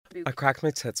Luke? I cracked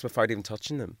my tits without even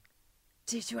touching them.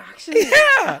 Did you actually?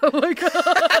 Yeah! Oh my God.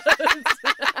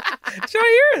 Did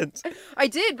I hear it? I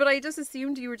did, but I just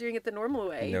assumed you were doing it the normal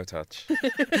way. No touch.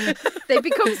 They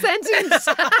become sentient.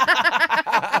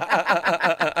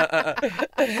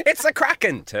 It's a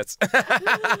cracking tits. Oh my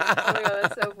God,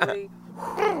 that's so funny.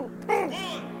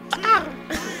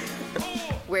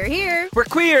 We're here. We're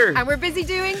queer. And we're busy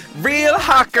doing Real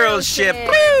Hot Girl shit. Woo,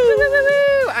 Woo! woo, woo,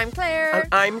 woo. I'm Claire.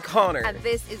 And I'm Conor. And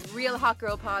this is Real Hot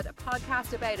Girl Pod, a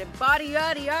podcast about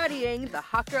embodying the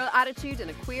hot girl attitude in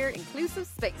a queer, inclusive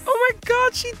space. Oh my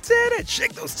God, she did it.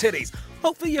 Shake those titties.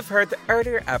 Hopefully you've heard the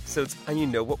earlier episodes and you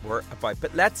know what we're about.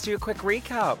 But let's do a quick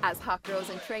recap. As hot girls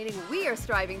in training, we are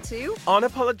striving to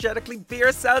unapologetically be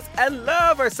ourselves and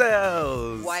love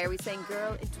ourselves. Why are we saying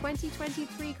girl in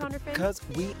 2023, Conor Finn? Because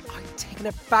we are taking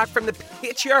it back from the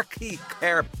patriarchy.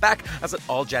 Claire, back as an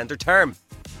all-gender term.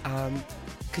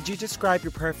 Could you describe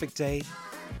your perfect day?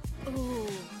 Ooh,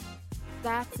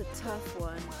 that's a tough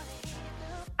one.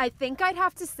 I think I'd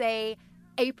have to say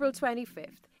April 25th.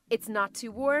 It's not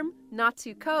too warm, not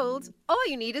too cold. All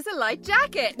you need is a light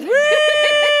jacket. Woo!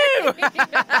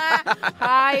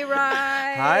 High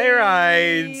rise. High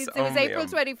rise. It was April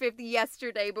 25th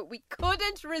yesterday, but we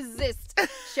couldn't resist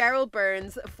Cheryl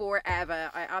Burns Forever.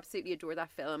 I absolutely adore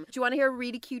that film. Do you want to hear a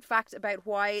really cute fact about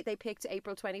why they picked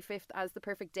April 25th as the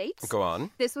perfect date? Go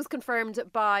on. This was confirmed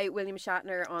by William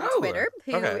Shatner on Twitter,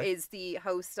 who is the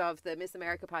host of the Miss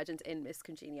America pageant in Miss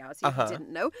Congeniality, if you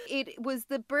didn't know. It was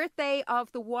the birthday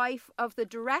of the wife of the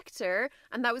director,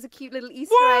 and that was a cute little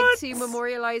Easter egg to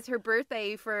memorialise her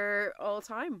birthday for all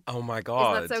time. Oh my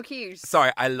God. Isn't that so cute?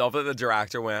 Sorry, I love that the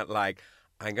director went like,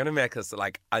 I'm going to make this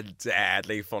like a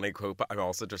deadly funny quote, but I'm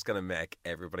also just going to make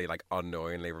everybody like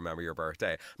unknowingly remember your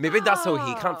birthday. Maybe that's so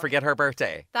he can't forget her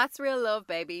birthday. That's real love,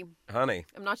 baby. Honey.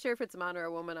 I'm not sure if it's a man or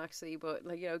a woman actually, but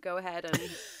like, you know, go ahead and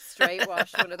straight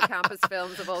wash one of the campus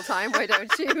films of all time, why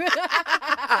don't you?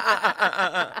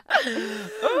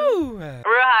 Ooh. Real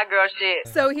hot girl shit.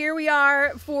 So here we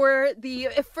are for the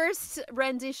first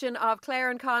rendition of Claire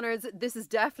and Conor's This Is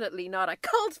Definitely Not a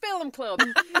Cult Film Club.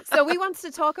 So we wanted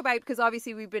to talk about, because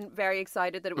obviously we've been very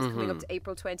excited that it was coming up to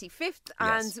April 25th,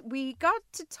 and we got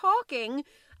to talking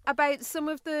about some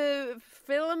of the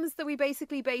films that we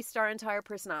basically based our entire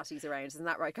personalities around. Isn't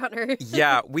that right, Conor?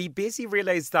 Yeah, we basically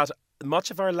realised that much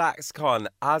of our lexicon,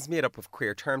 as made up of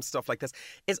queer terms, stuff like this,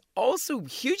 is also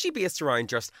hugely based around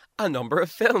just a number of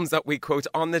films that we quote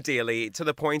on the daily, to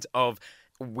the point of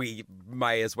we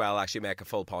may as well actually make a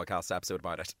full podcast episode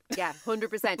about it. Yeah,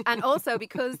 100%. And also,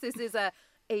 because this is a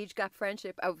age gap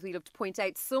friendship, I would love to point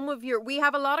out we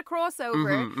have a lot of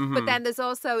crossover, but then there's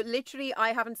also literally,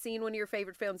 I haven't seen one of your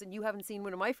favourite films and you haven't seen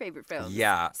one of my favourite films.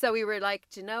 Yeah. So we were like,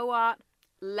 do you know what?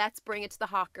 Let's bring it to the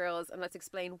hot girls and let's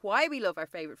explain why we love our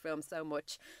favourite films so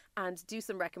much and do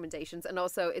some recommendations. And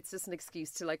also, it's just an excuse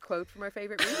to like quote from our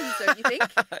favourite movies, don't you think?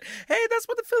 Hey, that's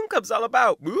what the film club's all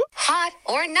about. Woo. Hot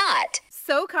or not?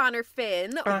 So, Conor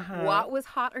Finn, what was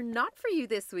hot or not for you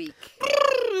this week?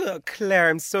 Claire,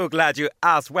 I'm so glad you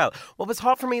asked. Well, what was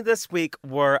hot for me this week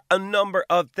were a number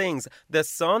of things. The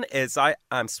sun is out,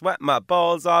 I'm sweating my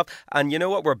balls off, and you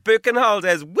know what? We're booking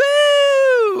holidays. Woo!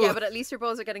 Yeah, but at least your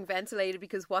balls are getting ventilated,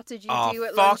 because what did you do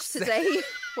at lunch today?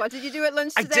 What did you do at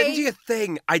lunch today? I didn't do a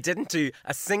thing. I didn't do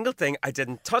a single thing. I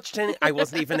didn't touch anything. I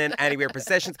wasn't even in any weird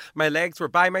positions. My legs were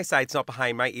by my sides, not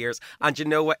behind my ears. And you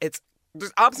know what?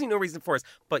 There's absolutely no reason for it.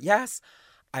 But yes,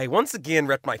 I once again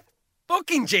ripped my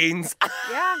fucking jeans.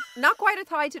 Yeah, not quite a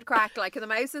thigh to crack, like the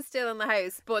mouse is still in the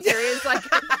house, but there is like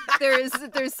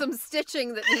there's some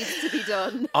stitching that needs to be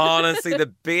done. Honestly, the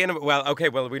bane of it,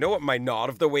 well, we know what my knot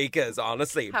of the week is,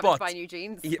 honestly. Having to buy new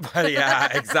jeans.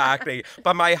 Yeah, exactly.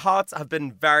 But my hots have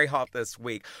been very hot this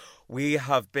week. We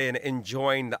have been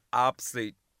enjoying the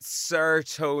absolute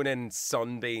serotonin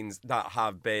sunbeams that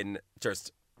have been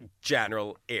just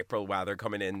general April weather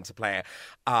coming into play.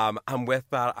 And with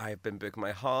that, I've been booking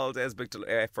my holidays, booked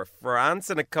for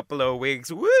France in a couple of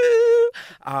weeks. Woo!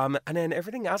 And then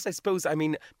everything else, I suppose. I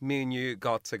mean, me and you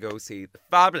got to go see the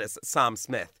fabulous Sam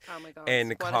Smith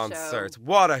in concert.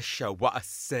 What a show. What a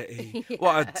city.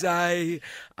 What a day.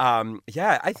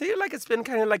 I feel like it's been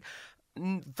kind of like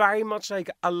very much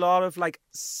like a lot of like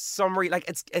summery, like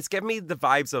it's given me the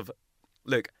vibes of,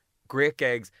 look, great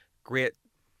gigs, great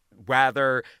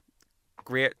weather,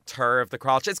 great tour of the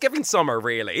crotch. It's giving summer,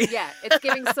 really. Yeah, it's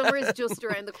giving summer is just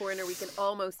around the corner. We can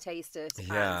almost taste it.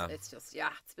 Yeah. And it's just,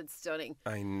 it's been stunning.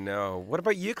 I know. What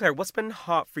about you, Claire? What's been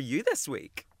hot for you this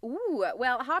week? Ooh,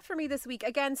 well, hot for me this week.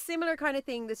 Again, similar kind of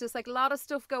thing. There's just like a lot of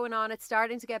stuff going on. It's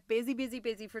starting to get busy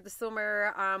for the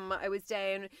summer. I was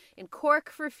down in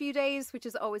Cork for a few days, which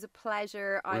is always a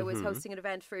pleasure. I was hosting an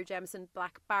event for Jameson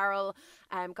Black Barrel.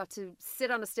 Got to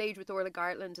sit on a stage with Orla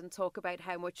Gartland and talk about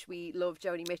how much we love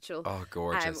Joni Mitchell. Oh,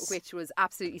 gorgeous. Which was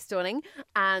absolutely stunning.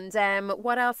 And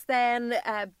what else then?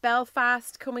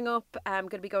 Belfast coming up. I'm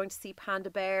going to be going to see Panda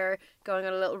Bear, going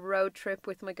on a little road trip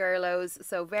with my girlos.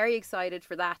 So very excited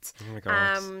for that. Oh my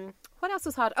God. What else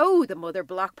was hot? Oh, the Mother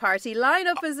Block Party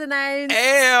lineup is announced.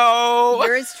 Ew!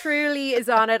 Yours truly is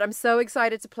on it. I'm so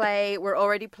excited to play. We're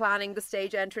already planning the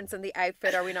stage entrance and the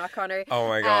outfit, are we not, Conor? Oh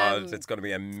my God, it's going to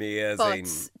be amazing.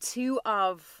 But two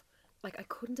of, like, I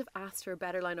couldn't have asked for a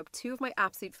better lineup. Two of my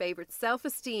absolute favourites,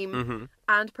 Self-Esteem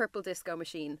and Purple Disco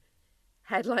Machine,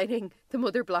 headlining the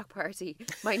Mother Block Party.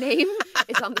 My name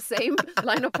is on the same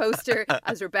lineup poster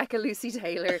as Rebecca Lucy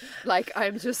Taylor. Like,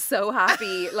 I'm just so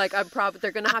happy. Like,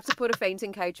 they're going to have to put a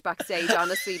fainting couch backstage,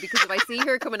 honestly, because if I see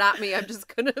her coming at me, I'm just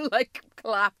going to, like,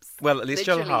 collapse. Well, at least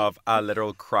literally. you'll have a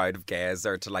literal crowd of gays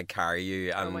there to, like, carry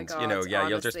you. And, oh my God, you know, yeah, honestly.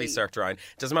 you'll just be circled around.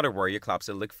 Doesn't matter where you collapse,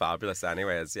 it'll look fabulous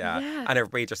anyways, yeah. And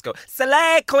everybody just go,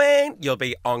 Slay Queen! You'll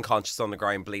be unconscious on the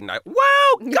ground, bleeding out.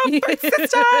 Whoa! Go for it,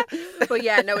 sister! But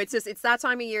yeah, no, it's that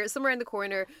time of year, somewhere in the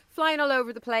corner, flying all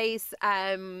over the place.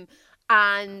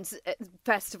 And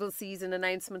festival season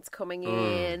announcements coming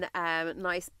in,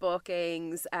 nice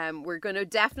bookings. We're going to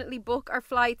definitely book our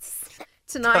flights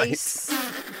tonight. Nice.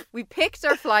 We picked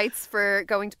our flights for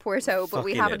going to Porto, but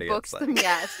we haven't booked them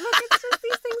yet. Look, it's just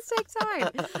these things take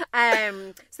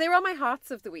time. So they were all my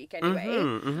hots of the week anyway.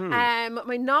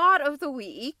 My not of the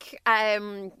week,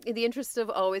 in the interest of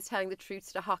always telling the truth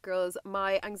to the hot girls,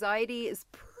 my anxiety is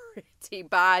pretty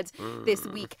bad this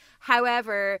week.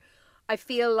 However, I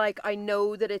feel like I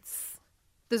know that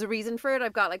there's a reason for it.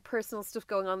 I've got like personal stuff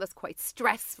going on that's quite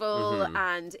stressful,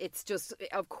 and it's just,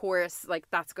 of course, like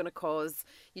that's going to cause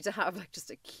you to have like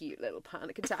just a cute little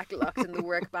panic attack locked in the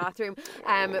work bathroom.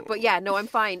 But yeah, no, I'm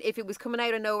fine. If it was coming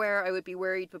out of nowhere, I would be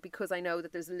worried. But because I know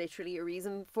that there's literally a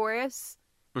reason for it,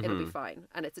 it'll be fine.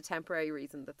 And it's a temporary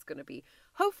reason that's going to be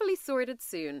hopefully sorted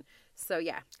soon. So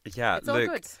yeah, it's all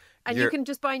good. And you can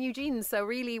just buy new jeans. So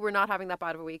really, we're not having that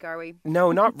bad of a week, are we?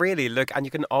 No, not really. Look, and you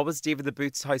can always diva the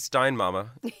boots house down,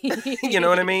 mama. You know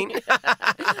what I mean?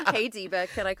 Hey, Diva.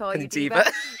 Can I call you Diva?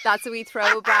 That's a wee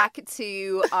throwback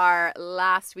to our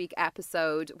last week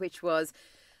episode, which was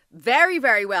very,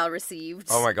 very well received.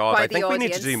 Oh my God, I think we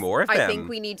need to do more of them. I think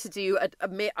we need to do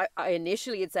I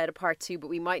initially had said a part 2, but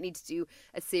we might need to do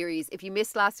a series. If you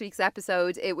missed last week's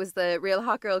episode, it was the Real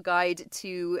Hot Girl Guide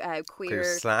to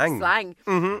queer slang.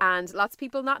 And lots of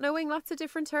people not knowing lots of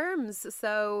different terms.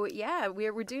 So yeah,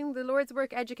 we're doing the Lord's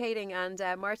work educating, and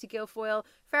Marty Guilfoyle,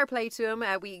 fair play to him.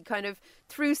 We kind of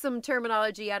threw some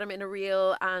terminology at him in a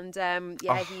reel, and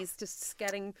he's just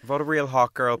getting... What a real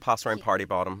hot girl, pass around party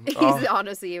bottom. He's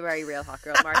honestly a very real hot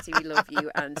girl. Marty, we love you,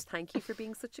 and thank you for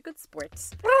being such a good sport.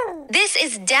 This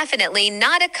is definitely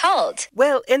not a cult.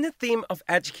 Well, in the theme of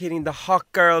educating the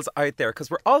hot girls out there, because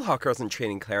we're all hot girls in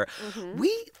training, Claire,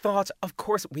 we thought, of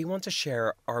course, we want to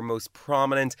share our most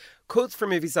prominent quotes from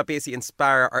movies that basically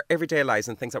inspire our everyday lives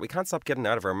and things that we can't stop getting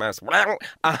out of our mouths.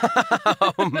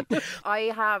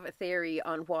 I have a theory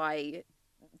on why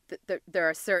there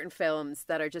are certain films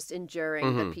that are just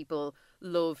enduring that people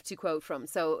love to quote from.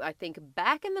 So I think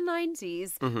back in the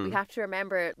 90s, we have to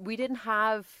remember we didn't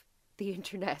have the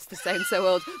internet to sound so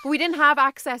old, but we didn't have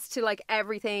access to like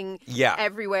everything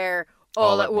everywhere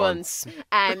all at once.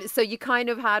 So you kind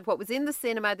of had what was in the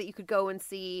cinema that you could go and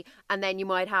see, and then you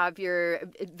might have your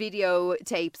video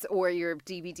tapes or your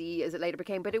DVD as it later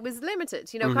became, but it was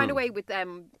limited, you know, kind of way with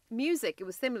music. It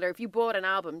was similar. If you bought an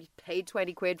album, you paid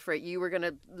 20 quid for it, you were going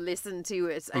to listen to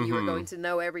it and you were going to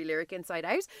know every lyric inside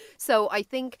out. So I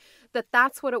think that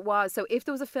that's what it was. So if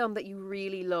there was a film that you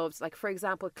really loved, like for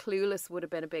example, Clueless would have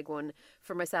been a big one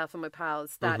for myself and my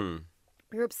pals, that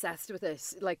we're obsessed with it,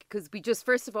 like, because we just,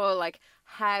 first of all, like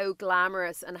how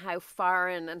glamorous and how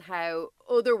foreign and how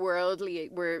otherworldly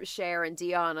were Cher and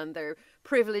Dion and their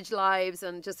privileged lives,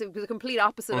 and just it was the complete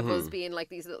opposite of us being like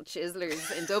these little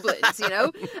chiselers in Dublin, you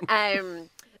know.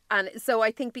 And so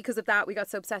I think because of that we got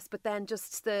so obsessed. But then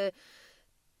just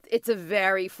it's a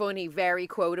very funny, very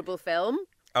quotable film.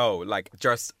 Oh, like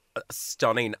just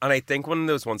stunning. And I think one of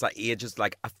those ones that ages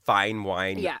like a fine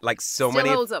wine. Yeah. Like so Still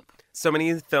many holds up. So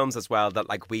many films as well that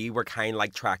like we were kind of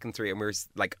like tracking through and we were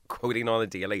like quoting on a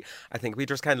daily. I think we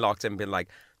just kind of locked in and been like,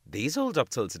 these hold up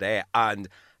till today. And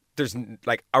there's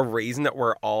like a reason that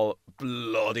we're all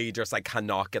bloody just like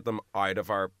cannot get them out of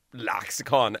our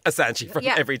lexicon, essentially, from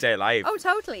Yeah. everyday life. Oh,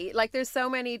 totally. Like, there's so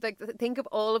many, like, think of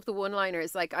all of the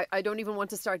one-liners. Like, I don't even want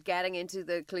to start getting into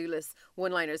the Clueless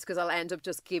one-liners because I'll end up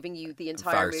just giving you the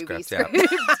entire movie script,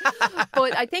 script.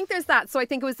 But I think there's that. So I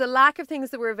think it was the lack of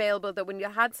things that were available, that when you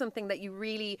had something that you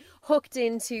really hooked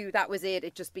into, that was it.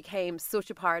 It just became such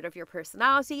a part of your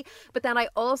personality. But then I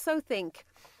also think,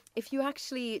 if you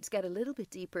actually, to get a little bit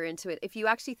deeper into it, if you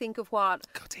actually think of what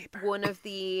one of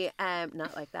the,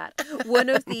 not like that, one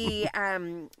of the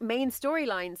main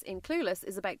storylines in Clueless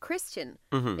is about Christian.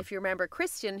 If you remember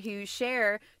Christian, who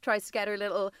Cher tries to get her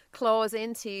little claws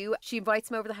into, she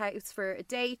invites him over the house for a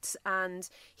date and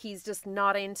he's just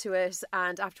not into it.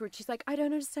 And afterwards she's like, I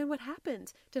don't understand what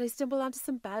happened. Did I stumble onto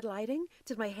some bad lighting?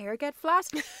 Did my hair get flat?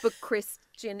 But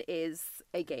Christian is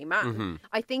a gay man.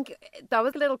 I think that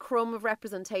was a little crumb of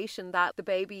representation that the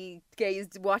baby gays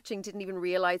watching didn't even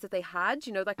realise that they had,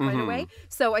 you know, that kind of way.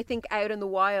 So I think out in the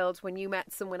wild, when you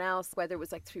met someone else, whether it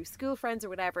was like through school friends or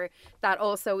whatever, that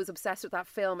also was obsessed with that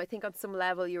film, I think on some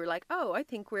level you were like, oh, I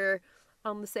think we're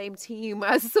on the same team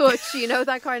as such, you know,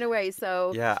 that kind of way.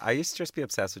 So yeah, I used to just be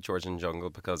obsessed with George and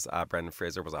Jungle because Brendan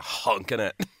Fraser was a hunk in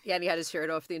it. Yeah, and he had his shirt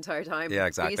off the entire time. Yeah,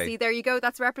 exactly. But you see, there you go.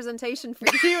 That's representation for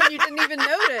you, and you didn't even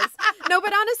notice. No,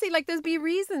 but honestly, like, there's be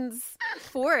reasons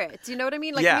for it. Do you know what I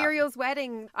mean? Like, Muriel's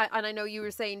Wedding, and I know you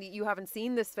were saying that you haven't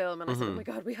seen this film, and I said, oh my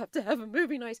God, we have to have a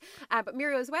movie night. But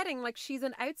Muriel's Wedding, like, she's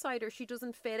an outsider. She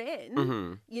doesn't fit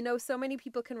in. You know, so many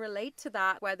people can relate to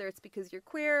that, whether it's because you're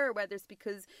queer or whether it's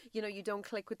because, you know, you don't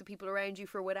click with the people around you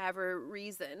for whatever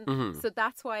reason. So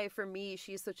that's why, for me,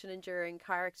 she's such an enduring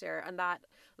character. And that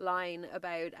line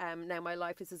about now my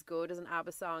life is as good as an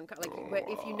ABBA song, like,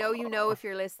 if you know, you know, if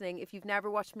you're listening, if you've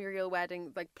never watched Muriel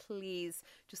Wedding, like, please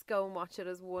just go and watch it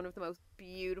as one of the most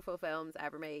beautiful films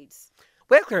ever made.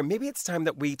 Well, Claire, maybe it's time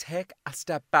that we take a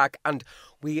step back and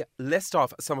we list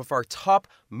off some of our top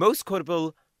most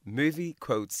quotable movie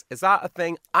quotes. Is that a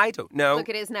thing? I don't know. Look,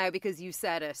 it is now because you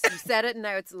said it. You said it and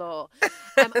now it's law.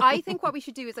 I think what we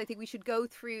should do is, I think we should go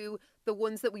through the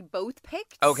ones that we both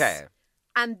picked. Okay.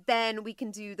 And then we can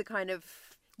do the kind of,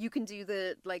 you can do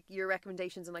the, like, your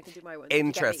recommendations and I can do my ones.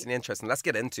 Interesting. Let's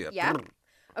get into it. Yeah.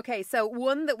 Okay, so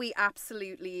one that we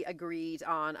absolutely agreed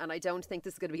on, and I don't think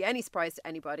this is going to be any surprise to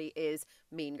anybody, is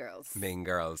Mean Girls. Mean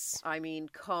Girls. I mean,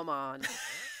 come on.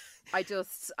 I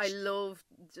love...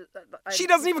 She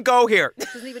doesn't even go here.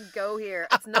 Doesn't even go here.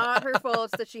 It's not her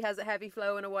fault that she has a heavy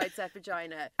flow and a wide set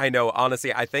vagina. I know,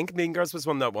 honestly, I think Mean Girls was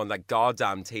one that won, like,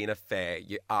 goddamn Tina Fey,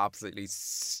 you absolutely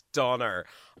stunner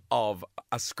of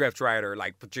a scriptwriter,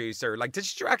 like, producer. Like, did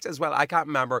she direct as well? I can't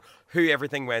remember who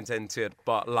everything went into it,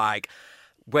 but, like,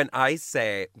 when I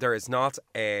say there is not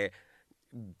a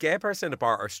gay person in a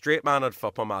bar or straight man at a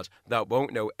football match that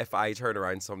won't know if I turn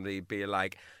around somebody be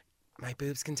like, my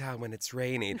boobs can tell when it's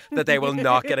raining, that they will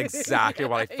not get exactly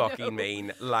what I fucking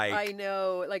mean. Like, I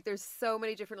know. Like, there's so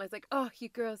many different lines. Like, oh, you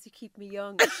girls, you keep me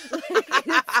young.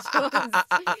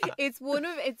 It's one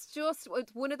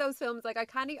of those films. Like, I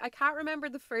can't remember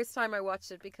the first time I watched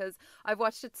it because I've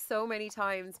watched it so many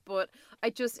times. But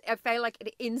I felt like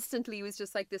it instantly was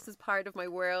just like, this is part of my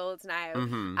world now.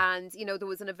 And, you know, there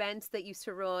was an event that used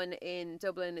to run in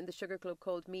Dublin in the Sugar Club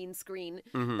called Mean Screen.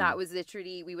 That was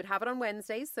literally, we would have it on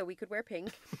Wednesdays so we could wear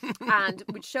pink and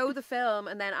would show the film,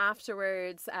 and then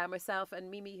afterwards myself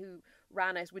and Mimi, who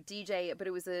ran it, would DJ, but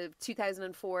it was a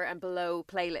 2004 and below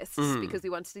playlist because we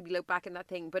wanted to be looked back in that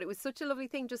thing. But it was such a lovely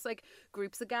thing, just like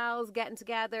groups of gals getting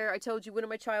together. I told you one of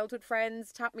my childhood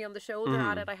friends tapped me on the shoulder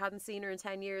at it. I hadn't seen her in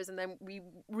 10 years, and then we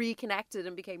reconnected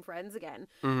and became friends again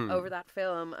over that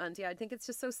film. And yeah, I think it's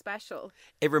just so special.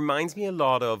 It reminds me a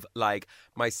lot of, like,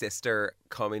 my sister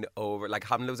coming over, like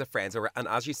having loads of friends over, and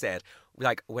as you said,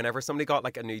 like, whenever somebody got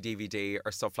like a new DVD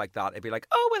or stuff like that, it'd be like,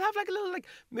 oh, we'll have like a little like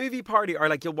movie party, or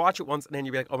like you'll watch it once and then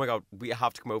you'll be like, oh my God, we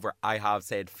have to come over, I have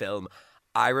said film.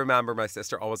 I remember my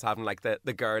sister always having like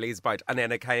the girlies about, and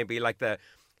then it kind of be like the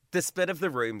split of the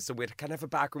room. So we'd kind of have a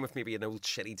back room with maybe an old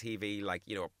shitty TV, like,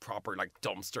 you know, a proper like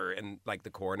dumpster in like the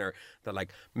corner that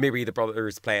like maybe the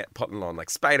brothers putting on like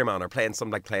Spider-Man or playing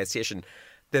some like PlayStation.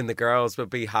 Then the girls would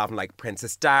be having like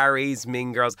Princess Diaries,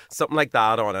 Mean Girls, something like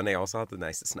that on, and they also had the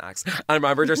nicest snacks. And I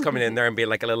remember just coming in there and being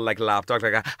like a little like lapdog,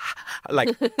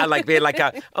 like being like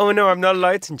oh no, I'm not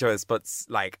allowed to enjoy this, but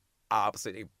like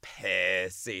absolutely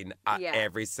pissing at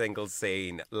every single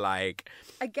scene. Like,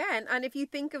 again, and if you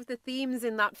think of the themes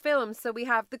in that film, so we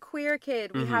have the queer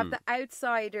kid, we have the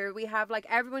outsider, we have like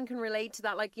everyone can relate to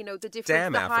that, like, you know, the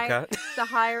different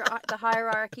the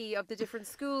hierarchy of the different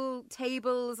school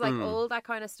tables, like all that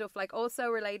kind of stuff, like also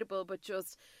relatable but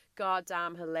just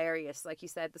goddamn hilarious. Like you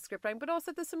said, the script line, but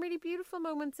also there's some really beautiful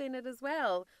moments in it as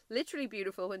well. Literally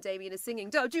beautiful when Damien is singing,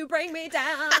 "Don't you bring me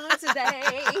down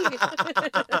today."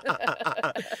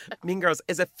 Mean Girls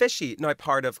is officially now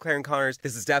part of Claire and Connor's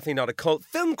This Is Definitely Not a Cult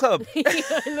film club.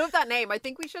 I love that name. I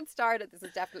think we should start it. This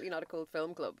is definitely not a cult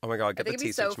film club. Oh my God, get I the think it'd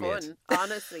be t-shirts so made. fun.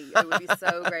 Honestly, it would be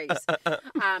so great.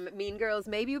 Mean Girls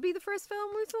maybe would be the first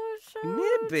film we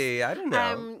thought. Maybe, I don't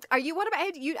know. Are you? What about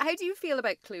how do you feel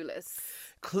about Clueless?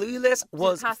 Clueless Did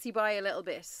was it pass you by a little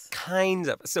bit? kind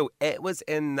of. So it was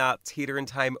in that teetering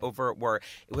time over where it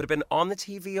would have been on the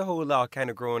TV a whole lot kind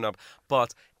of growing up,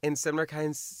 but in similar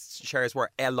kinds of shares where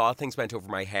a lot of things went over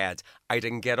my head. I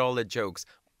didn't get all the jokes,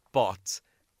 but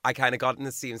I kind of got in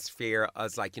the same sphere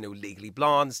as like, you know, Legally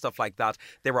Blonde, stuff like that.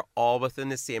 They were all within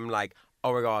the same like,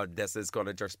 oh my God, this is going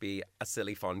to just be a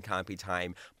silly, fun, campy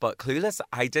time. But Clueless,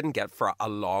 I didn't get for a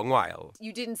long while.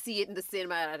 You didn't see it in the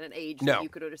cinema at an age No. that you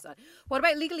could understand. What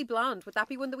about Legally Blonde? Would that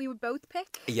be one that we would both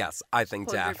pick? Yes, I think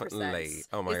 100%. definitely.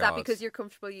 Oh my Is God. that because you're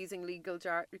comfortable using legal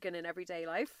jargon in everyday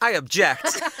life? I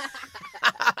object.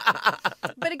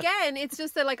 But again, it's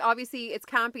just that, like, obviously it's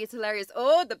campy, it's hilarious.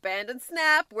 Oh, the bend and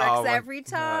snap works Oh my every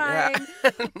God, yeah.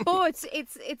 time. But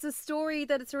it's a story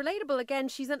that it's relatable. Again,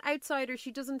 she's an outsider.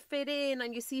 She doesn't fit in,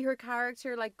 and you see her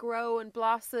character like grow and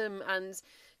blossom and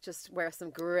just wear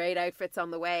some great outfits on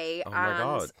the way. Oh my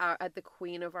God. At the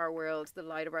queen of our world, the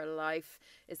light of our life,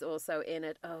 is also in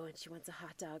it. Oh, and she wants a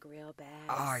hot dog real bad.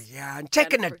 Oh yeah, and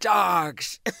taking the Jennifer-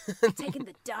 dogs. Taking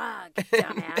the dog,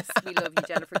 dumbass. We love you,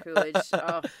 Jennifer Coolidge.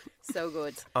 Oh, so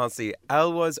good. Honestly,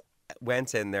 Elle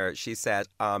went in there. She said,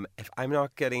 if I'm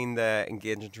not getting the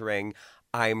engagement ring,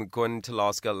 I'm going to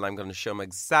law school and I'm going to show him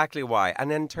exactly why. And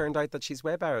then turned out that she's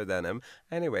way better than him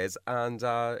anyways, and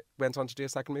went on to do a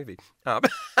second movie. The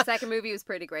second movie was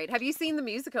pretty great. Have you seen the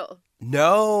musical?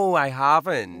 No, I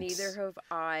haven't. Neither have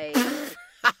I.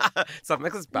 So that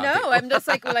makes us bad No, people. I'm just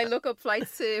like, will I look up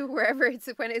flights to wherever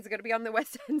when it's going to be on the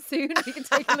West End soon? We can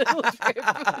take a little trip.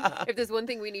 If there's one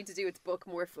thing we need to do, it's book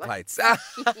more flights.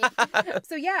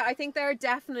 So yeah, I think they're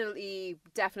definitely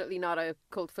not a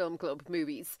cult film club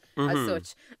movies as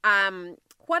such.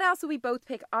 What else would we both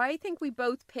pick? I think we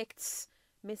both picked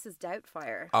Mrs.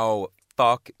 Doubtfire. Oh,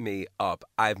 fuck me up.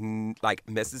 Like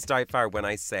Mrs.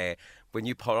 Doubtfire, when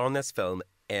you put on this film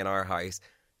in our house,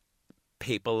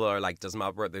 people are like, doesn't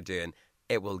matter what they're doing,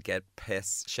 it will get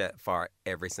piss shit for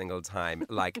every single time.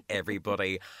 Like,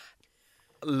 everybody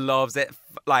loves it.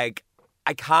 Like,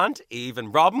 I can't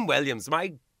even. Robin Williams,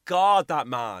 my God, that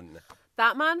man.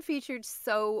 That man featured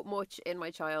so much in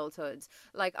my childhood.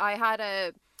 Like, I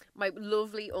had my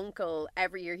lovely uncle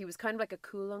every year. He was kind of like a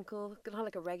cool uncle, not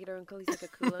like a regular uncle. He's like a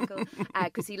cool uncle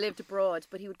because he lived abroad.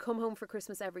 But he would come home for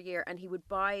Christmas every year, and he would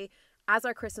buy, as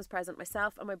our Christmas present,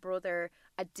 myself and my brother,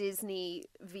 a Disney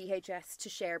VHS to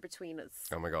share between us.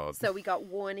 Oh my God. So we got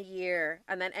one a year,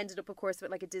 and then ended up, of course, with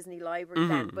like a Disney library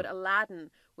then. But Aladdin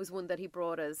was one that he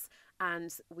brought us,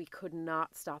 and we could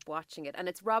not stop watching it. And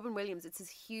it's Robin Williams. It's his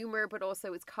humour, but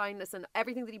also his kindness and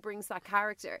everything that he brings to that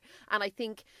character. And I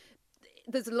think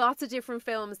there's lots of different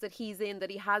films that he's in that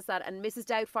he has that, and Mrs.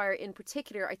 Doubtfire in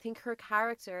particular, I think her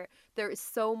character, there is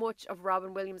so much of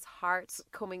Robin Williams' heart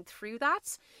coming through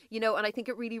that, you know, and I think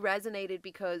it really resonated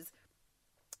because,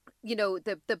 you know,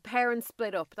 the parents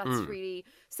split up. That's really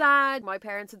sad. My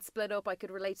parents had split up. I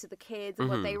could relate to the kids and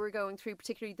what they were going through,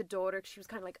 particularly the daughter. She was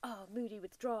kind of like, oh, moody,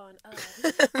 withdrawn.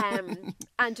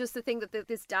 And just the thing that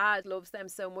this dad loves them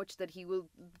so much that he will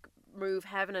move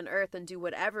heaven and earth and do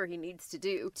whatever he needs to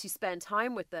do to spend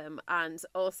time with them. And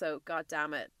also, god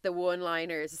damn it, the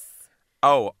one-liners.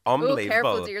 Oh, Oh, unbelievable.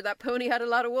 careful, dear, that pony had a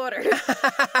lot of water.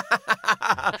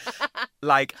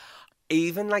 Like,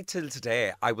 even like till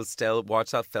today, I will still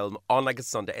watch that film on like a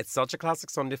Sunday. It's such a classic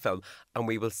Sunday film, and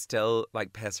we will still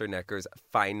like piss our knickers,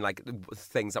 find like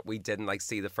things that we didn't like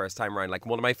see the first time around. Like,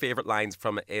 one of my favourite lines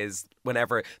from it is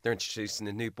whenever they're introducing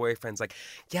a new boyfriend, like,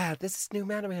 yeah, this is new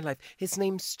man in my life. His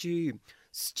name's Stu.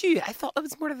 Stu, I thought it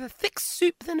was more of a thick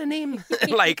soup than a name.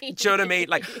 Like, do you know what I mean?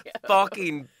 Like,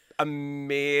 fucking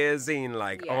amazing.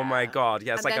 Like, oh my God.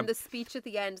 Yes, and like then the speech at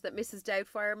the end that Mrs.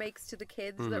 Doubtfire makes to the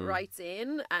kids that writes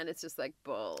in, and it's just like,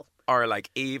 bull. or like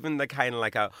even the kind of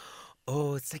like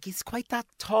oh, it's like he's quite that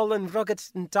tall and rugged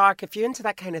and dark. If you're into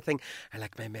that kind of thing, I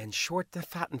like my men short, they're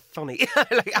fat and funny.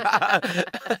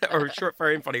 Or short,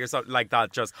 furry and funny or something like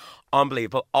that. Just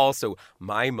unbelievable. Also,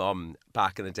 my mum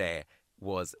back in the day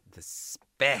was the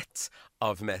spit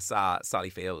of Miss Sally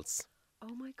Fields.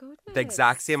 Oh my goodness. The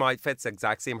exact same outfits,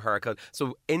 exact same haircut.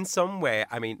 So in some way,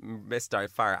 I mean, Miss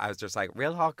Doubtfire, I was just like,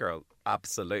 real hot girl,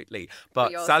 absolutely. But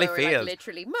We also Sally were Field,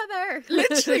 literally, mother.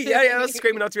 literally, yeah, I was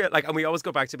screaming out to it, like, and we always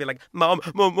go back to being like, mom,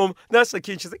 that's like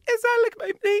cute. She's like, is that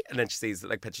like me? And then she sees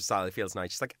like pictures of Sally Field's now.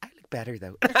 She's like, I look better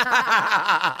though.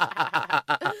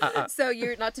 So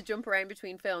you're not to jump around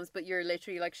between films, but you're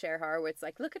literally like Cher Horowitz,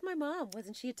 like, look at my mom,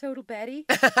 wasn't she a total Betty?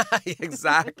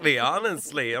 Exactly,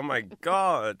 honestly. Oh my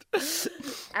God.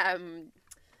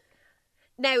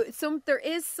 Now, there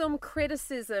is some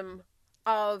criticism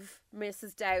of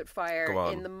Mrs.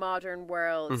 Doubtfire in the modern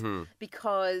world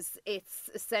because it's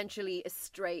essentially a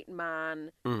straight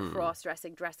man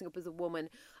cross-dressing, dressing up as a woman.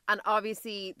 And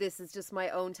obviously, this is just my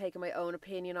own take and my own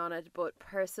opinion on it. But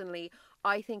personally,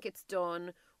 I think it's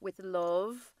done with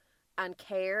love and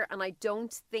care. And I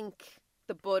don't think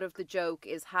the butt of the joke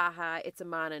is, haha, it's a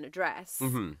man in a dress.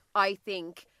 I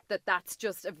think that's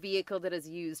just a vehicle that is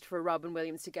used for Robin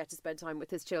Williams to get to spend time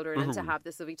with his children and to have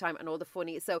this lovely time and all the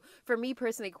funny. So for me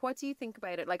personally, what do you think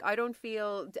about it? Like, I don't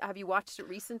feel, have you watched it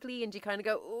recently and do you kind of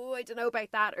go, oh, I don't know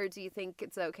about that, or do you think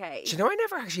it's okay? Do you know, I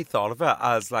never actually thought of it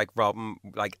as like Robin,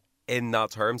 like in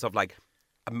that terms of like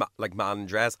like man in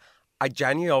dress. I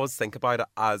genuinely always think about it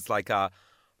as like a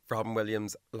Robin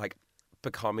Williams like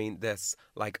becoming this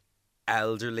like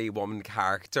elderly woman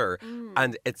character,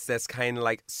 and it's this kind of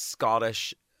like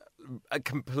Scottish, a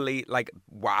complete like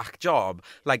whack job,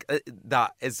 like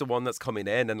that is the one that's coming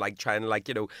in and like trying to like,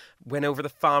 you know, win over the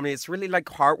family. It's really like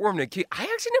heartwarming and cute. I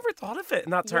actually never thought of it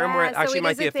in that term where it actually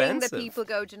might be offensive. So it is a thing that people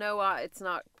go, do you know what, it's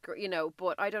not, you know,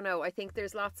 but I don't know. I think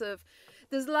there's lots of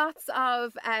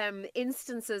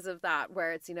instances of that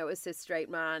where it's, you know, a cis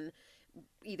straight man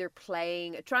either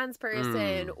playing a trans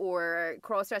person or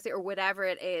cross-dressing or whatever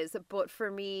it is. But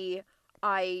for me,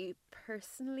 I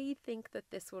personally think that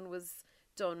this one was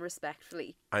done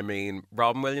respectfully. I mean,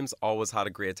 Robin Williams always had a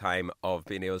great time of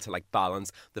being able to like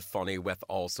balance the funny with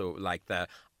also like the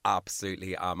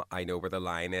absolutely I know where the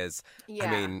line is. Yeah.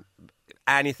 I mean,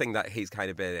 anything that he's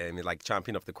kind of been in, I mean, like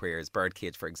Champion of the Queers,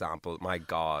 Birdcage, for example, my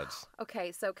God.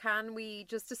 Okay, so can we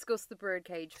just discuss the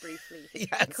Birdcage briefly?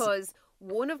 Yes. Because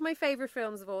one of my favourite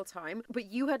films of all time,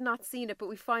 but you had not seen it, but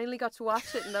we finally got to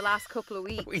watch it in the last couple of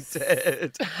weeks. We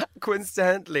did.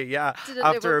 Coincidentally, yeah. Did it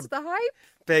live up to the hype?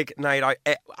 Big night out.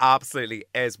 It absolutely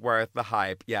is worth the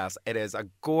hype. Yes, it is a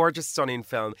gorgeous, stunning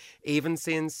film. Even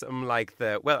seeing some like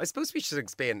well, I suppose we should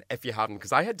explain if you haven't,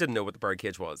 because I didn't know what the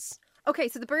Birdcage was. Okay,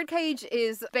 so The Birdcage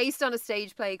is based on a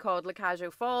stage play called La Cage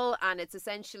aux Folles, and it's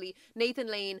essentially Nathan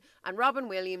Lane and Robin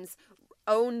Williams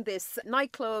own this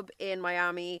nightclub in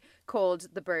Miami called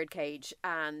The Birdcage,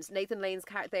 and Nathan Lane's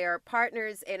they are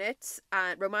partners in it,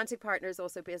 and romantic partners,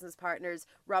 also business partners.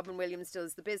 Robin Williams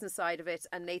does the business side of it,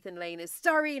 and Nathan Lane is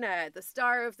Starina, the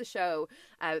star of the show.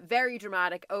 Very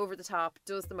dramatic, over the top,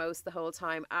 does the most the whole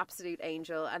time, absolute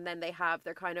angel. And then they have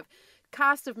their kind of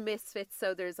cast of misfits,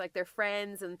 so there's like their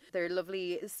friends and their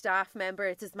lovely staff member.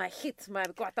 It is my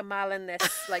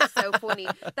Guatemalan-ness, like so funny.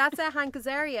 That's Hank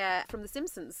Azaria from The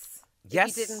Simpsons.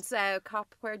 Yes. If you didn't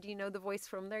cop, where do you know the voice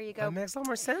from? There you go. That makes a lot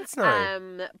more sense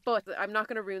now. But I'm not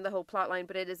going to ruin the whole plot line,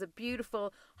 but it is a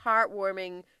beautiful,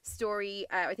 heartwarming story.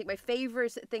 I think my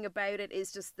favourite thing about it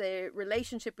is just the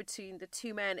relationship between the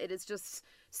two men. It is just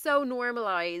so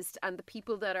normalised, and the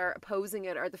people that are opposing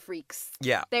it are the freaks.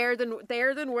 Yeah. They're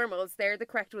the normals, they're the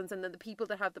correct ones, and then the people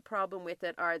that have the problem with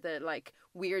it are the like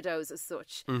weirdos as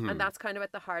such. And that's kind of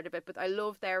at the heart of it. But I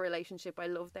love their relationship. I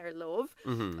love their love.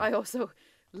 I also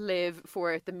live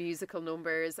for the musical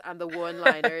numbers and the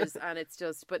one-liners, and it's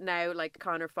just, but now like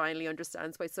Conor finally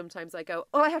understands why sometimes I go,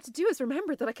 all I have to do is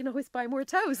remember that I can always buy more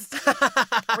toast.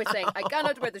 We're saying I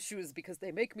cannot wear the shoes because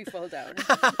they make me fall down.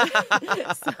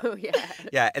 So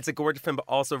yeah, it's a gorgeous film, but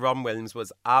also Robin Williams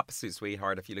was absolute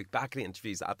sweetheart. If you look back at the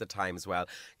interviews at the time as well,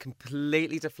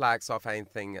 completely deflects off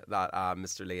anything that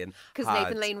Mr. Lane, because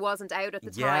Nathan Lane wasn't out at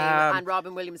the time, and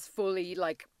Robin Williams fully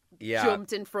like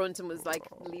jumped in front and was like,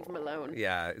 leave him alone.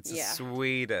 Yeah, it's the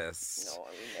sweetest. Oh,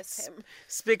 we miss him.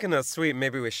 Speaking of sweet,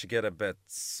 maybe we should get a bit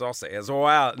saucy as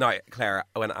well. No, Claire,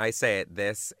 when I say it,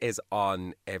 this is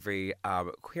on every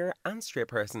queer and straight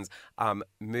person's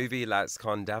movie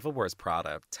lexicon. Devil Wears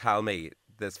Prada. Tell me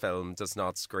this film does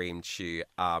not scream to you,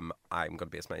 I'm going to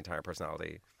base my entire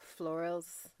personality.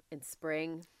 Florals in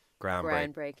spring.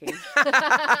 Groundbreaking.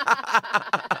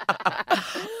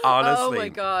 Honestly. Oh my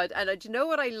God. And do you know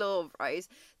what I love, right?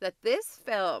 That this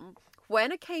film,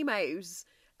 when it came out,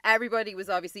 everybody was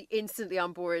obviously instantly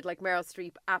on board. Like Meryl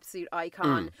Streep, absolute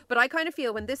icon. But I kind of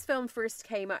feel when this film first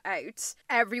came out,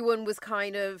 everyone was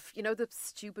kind of, you know, the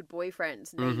stupid boyfriend,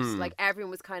 Nate. Like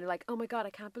everyone was kind of like, oh my God, I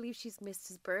can't believe she's missed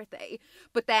his birthday.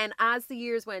 But then as the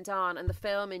years went on and the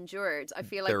film endured, I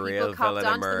feel like people copped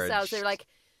onto themselves. They're like,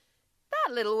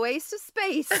 that little waste of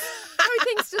space. I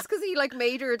think it's just because he like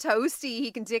made her a toasty, he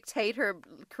can dictate her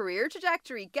career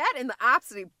trajectory. Get in the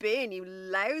absolute bin, you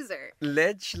louser.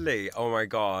 Literally. Oh my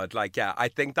God. Like, yeah, I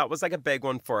think that was like a big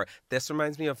one for, this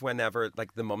reminds me of whenever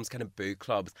like the mum's kind of book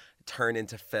clubs turn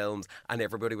into films and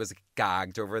everybody was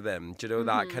gagged over them. Do you know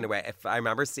that kind of way? If I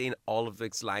remember seeing all of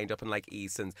these lined up in like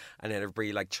Eason's and then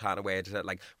everybody like chatting away to it,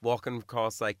 like walking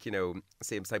across like, you know,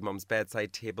 same side mum's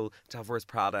bedside table, Delvers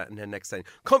Prada, and then next thing,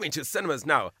 coming to cinemas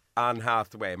now. Anne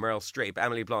Hathaway, Meryl Streep,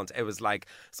 Emily Blunt. It was like,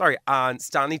 sorry, and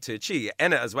Stanley Tucci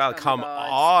in it as well. Come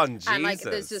on, Jesus. And like,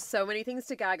 there's just so many things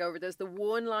to gag over. There's the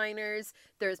one-liners.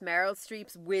 There's Meryl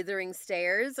Streep's withering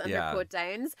stares and their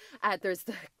put-downs. There's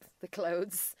the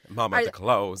clothes. Mama, the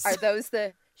clothes. Are those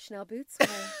the Chanel boots? Well,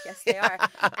 yes, they are.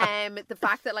 The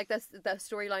fact that like the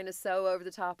storyline is so over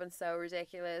the top and so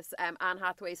ridiculous. Anne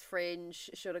Hathaway's Fringe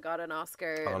should have got an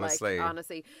Oscar. Honestly, like,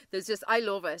 honestly, there's just, I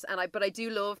love it, but I do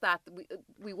love that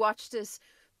we watched it.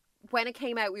 When it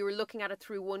came out, we were looking at it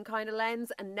through one kind of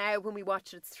lens, and now when we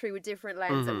watch it, it's through a different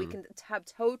lens, and we can have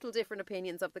total different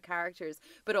opinions of the characters,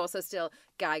 but also still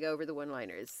gag over the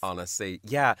one-liners. Honestly,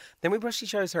 yeah. Then we brushy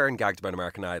chose her and gagged about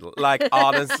American Idol. Like,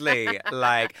 honestly,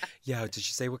 like, yo, did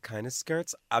she say what kind of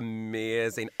skirts?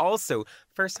 Amazing. Also,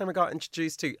 first time I got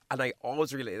introduced to, and I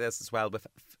always relate this as well with,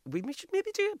 we should maybe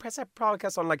do a separate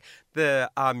podcast on like the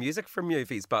music for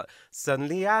movies, but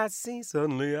suddenly I see,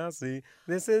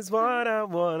 this is what I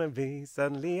want to be,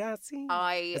 suddenly I see.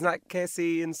 Isn't that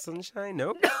Casey and Sunshine?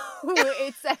 Nope. No,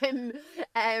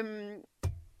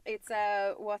 it's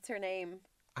what's her name?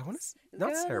 I want to.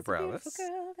 Not Sarah Bareilles. That's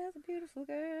a beautiful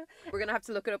girl. We're gonna have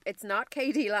to look it up. It's not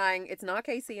Katie Lang. It's not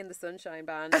Casey and the Sunshine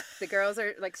Band. The girls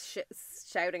are like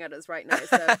shouting at us right now.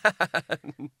 So.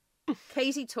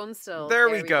 Katie Tunstall. There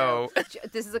we go.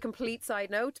 This is a complete side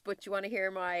note, but do you want to hear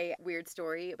my weird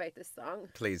story about this song?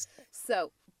 Please.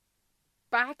 So,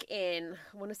 back in,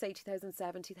 I want to say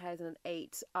 2007,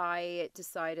 2008, I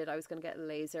decided I was going to get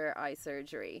laser eye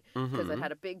surgery because I'd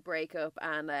had a big breakup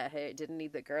and I didn't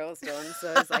need the girls done.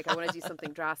 So I was like, I want to do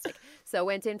something drastic. So I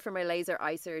went in for my laser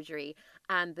eye surgery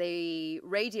and the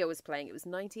radio was playing. It was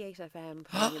 98 FM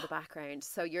playing in the background.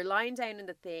 So you're lying down in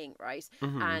the thing, right?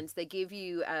 And they give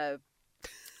you a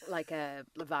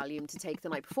Valium to take the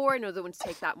night before, another one to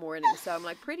take that morning. So I'm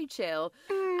like pretty chill.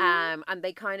 And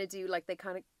they kind of do like, they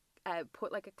kind of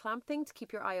put like a clamp thing to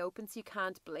keep your eye open so you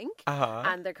can't blink.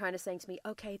 And they're kind of saying to me,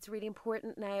 okay, it's really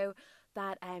important now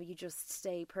that you just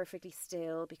stay perfectly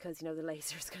still because, you know, the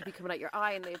laser's going to be coming out your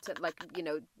eye and they have to like, you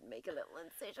know, make a little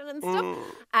incision and stuff.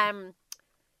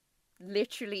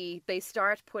 Literally, they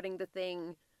start putting the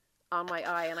thing on my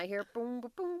eye and I hear boom,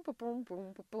 boom, boom, boom,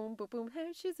 boom, boom, boom, boom.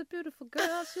 Hey, she's a beautiful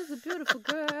girl. She's a beautiful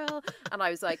girl. And I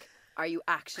was like, are you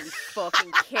actually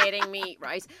fucking kidding me?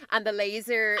 Right? And the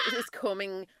laser is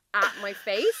coming at my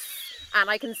face and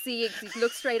I can see it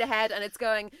look straight ahead and it's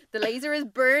going, the laser is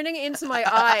burning into my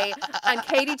eye and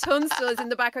Katie Tunstall is in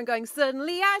the background going,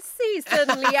 suddenly I see,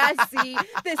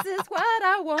 this is what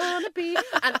I want to be.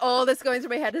 And all this going through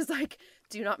my head is like,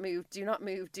 do not move, do not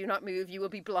move, do not move. You will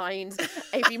be blind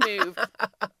if you move.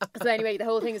 So anyway, the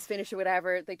whole thing is finished or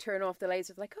whatever. They turn off the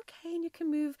laser. They're like, okay, and you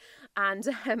can move. And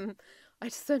I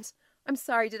just went, I'm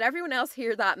sorry, did everyone else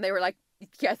hear that? And they were like,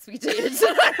 yes, we did. I was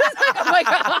like, oh my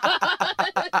God.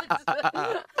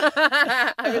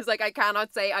 I was like, I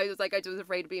cannot say. I was like, I was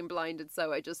afraid of being blinded.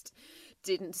 So I just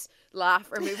didn't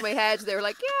laugh or move my head. They were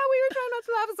like, yeah, we were trying not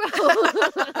to laugh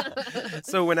as well.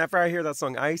 So whenever I hear that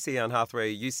song, I see Anne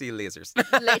Hathaway, you see lasers.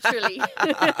 Literally.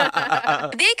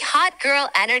 Big hot girl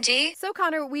energy. So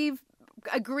Conor, we've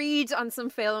agreed on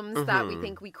some films that we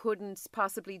think we couldn't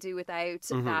possibly do without,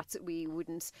 that we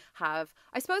wouldn't have,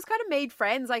 I suppose, kind of made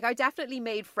friends. Like I definitely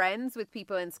made friends with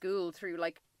people in school through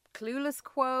like Clueless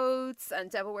quotes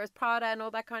and Devil Wears Prada and all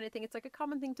that kind of thing. It's like a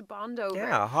common thing to bond over.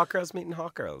 Yeah, hot girls meeting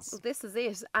hot girls. Well, this is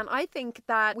it. And I think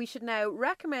that we should now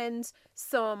recommend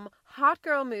some hot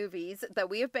girl movies that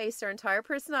we have based our entire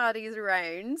personalities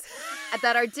around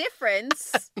that are different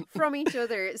from each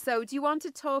other. So do you want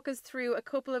to talk us through a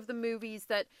couple of the movies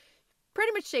that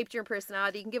pretty much shaped your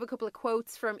personality? You can give a couple of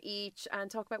quotes from each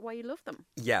and talk about why you love them.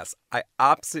 Yes, I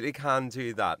absolutely can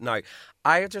do that. Now,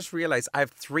 I just realised I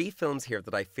have 3 films here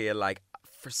that I feel like,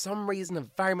 for some reason, have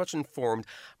very much informed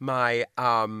my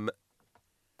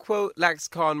quote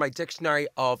lexicon, my dictionary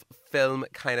of film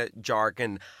kind of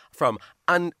jargon from.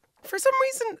 And for some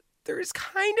reason, there's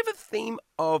kind of a theme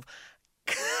of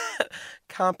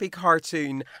campy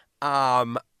cartoon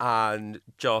and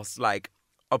just like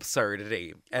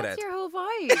absurdity in What's it. your whole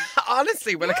vibe?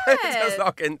 Honestly, when I kind of Yeah. just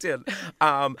look into it.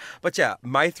 But yeah,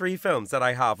 my 3 films that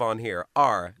I have on here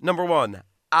are number 1,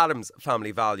 Adam's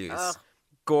Family Values. Ugh.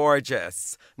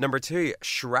 Gorgeous. Number 2,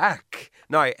 Shrek.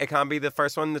 Now, it can be the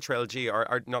first one in the trilogy,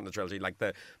 or not the trilogy, like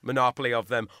the monopoly of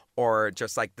them, or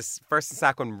just like the first and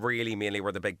second one really mainly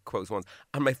were the big quotes ones.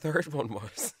 And my third one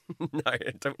was, now, I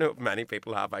don't know if many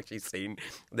people have actually seen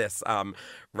this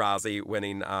Razzie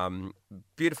winning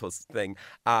beautiful thing.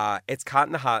 It's Cat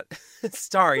in the Hat,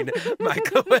 starring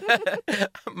Michael.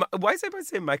 Why is everyone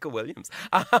saying Michael Williams?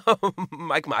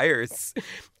 Mike Myers.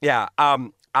 Yeah.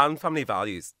 And Family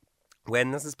Values.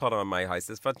 When this is put on my house,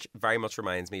 this very much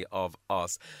reminds me of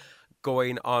us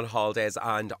going on holidays,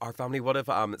 and our family would have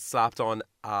slapped on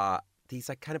these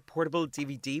like kind of portable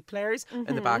DVD players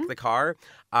in the back of the car,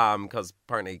 because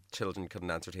apparently children couldn't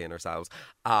entertain ourselves.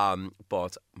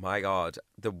 But my God,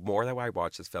 the more that I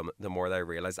watch this film, the more that I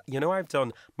realise, I've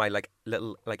done my like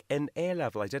little, like in A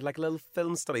level, I did like little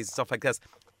film studies and stuff like this.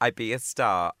 I based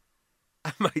my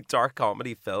dark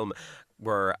comedy film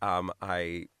where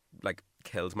I like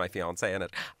killed my fiance in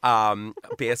it,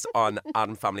 based on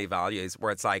Adam Family Values,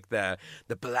 where it's like the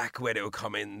Black Widow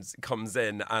comes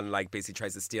in and like basically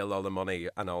tries to steal all the money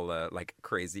and all the like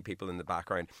crazy people in the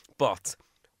background. But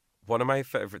one of my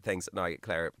favourite things, now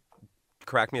Claire,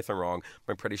 correct me if I'm wrong,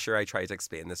 but I'm pretty sure I tried to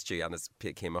explain this to you and it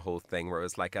became a whole thing where it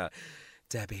was like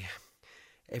Debbie,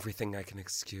 everything I can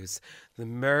excuse, the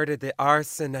murder, the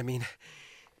arson, I mean,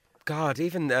 God,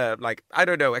 even like, I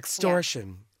don't know, extortion.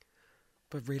 Yeah.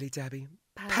 But really, Debbie?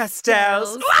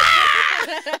 Pastels.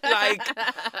 Like,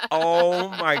 oh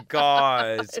my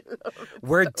God.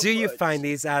 Where do you find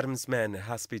these Addams men? It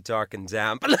has to be dark and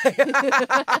damp.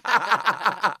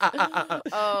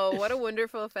 Oh, what a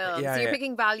wonderful film. Yeah, so you're yeah.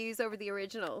 picking Values over the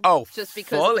original? Oh, just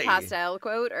because fully. of the pastel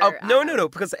quote? Or, Oh, no,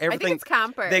 because everything... I think it's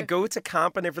camper. They go to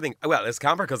camp and everything. Well, it's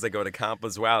camper because they go to camp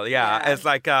as well. Yeah. Yeah. It's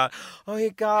like, oh,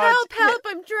 you God. Help,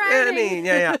 I'm drowning.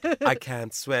 Yeah. I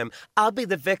can't swim. I'll be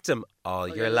the victim all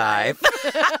your life.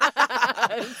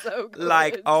 So good.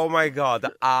 Like, oh my God,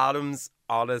 the Addams,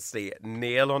 honestly,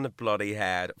 nail on the bloody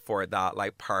head for that,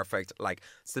 like, perfect, like,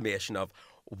 summation of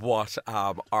what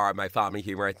my family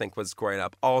humour, I think, was growing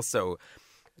up. Also,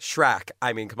 Shrek,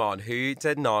 I mean, come on, who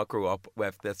did not grow up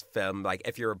with this film? Like,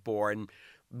 if you were born,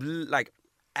 like,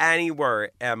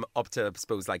 anywhere up to, I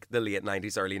suppose, like, the late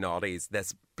 90s, early 90s,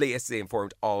 this basically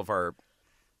informed all of our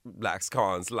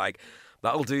lexicons, like,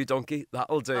 that'll do, donkey.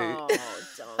 That'll do. Oh,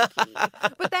 donkey.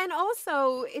 But then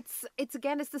also, it's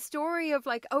the story of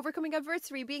like overcoming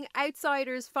adversity, being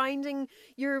outsiders, finding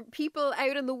your people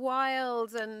out in the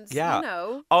wild, and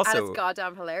Also, and it's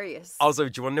goddamn hilarious. Also,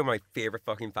 do you want to know my favourite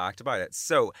fucking fact about it?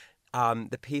 So,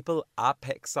 the people at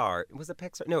Pixar, was it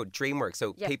Pixar? No, DreamWorks.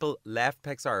 So people left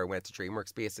Pixar and went to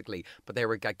DreamWorks basically, but they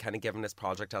were kind of given this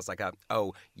project as like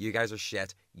you guys are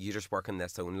shit. You just work on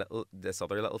this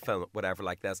other little film, whatever,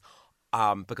 like this.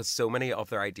 Because so many of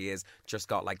their ideas just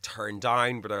got like turned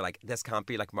down, where they're like, this can't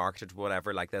be like marketed,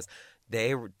 whatever, like this.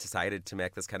 They decided to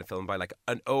make this kind of film by like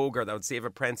an ogre that would save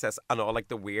a princess and all like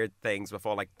the weird things with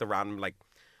all like the random like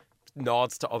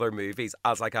nods to other movies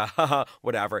as like haha,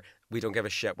 whatever. We don't give a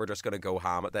shit. We're just gonna go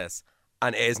ham at this.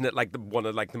 And isn't it like one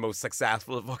of like the most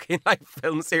successful fucking like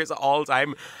film series of all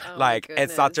time? Oh, like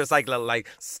it's not goodness. just like little like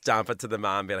stamp it to the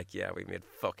man and be like, yeah, we made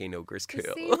fucking ogres cool.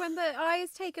 You see, when the eye is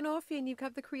taken off you and you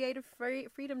have the creative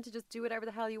freedom to just do whatever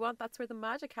the hell you want, that's where the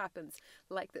magic happens,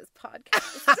 like this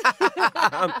podcast.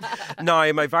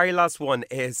 Now, my very last one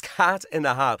is Cat in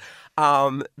the Hat.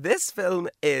 This film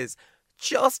is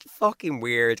just fucking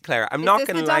weird, Claire. I'm not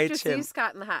going to lie to you. Is this the Dr. Seuss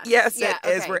Cat in the Hat? Yes, yeah, it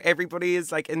is, okay. where everybody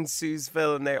is like in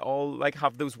Seussville and they all like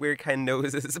have those weird kind of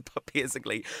noses. But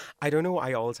basically, I don't know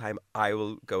why all the time I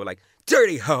will go like,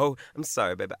 dirty hoe. I'm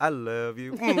sorry, baby. I love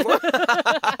you.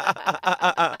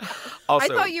 Also, I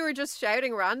thought you were just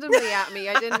shouting randomly at me.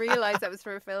 I didn't realise that was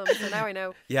for a film, so now I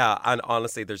know. yeah, and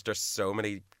honestly, there's just so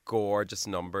many gorgeous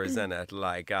numbers in it.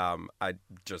 Like, I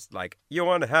just like, you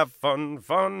want to have fun.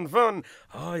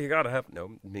 Oh, you gotta have,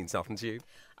 no, it means nothing to you.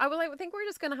 I think we're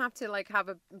just going to have to like have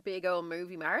a big old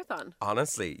movie marathon.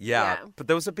 Honestly, yeah. Yeah. But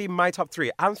those would be my top 3.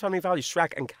 Adam's Family Values,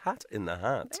 Shrek, and Cat in the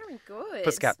Hat. Very good.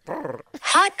 Pussycat.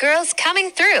 Hot girls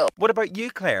coming through. What about you,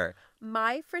 Claire?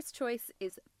 My first choice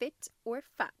is Fit or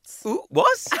Fat. Ooh,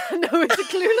 what? No, it's a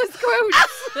clueless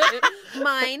quote.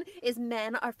 Mine is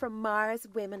men are from Mars,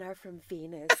 women are from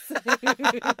Venus.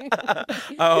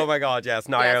 Oh my God, yes.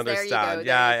 Now I Yes, there you understand. go,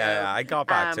 Yeah. there you go. I got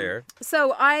back to her.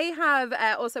 So I have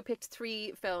also picked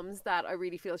 3 films films that I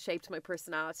really feel shaped my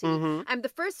personality. Mm-hmm. And the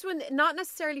first one, not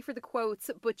necessarily for the quotes,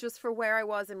 but just for where I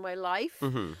was in my life.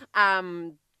 Mm-hmm.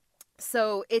 So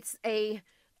it's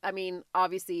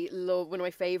obviously, one of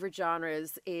my favorite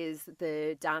genres is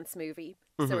the dance movie.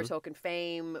 So we're talking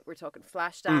Fame, we're talking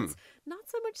Flashdance. Not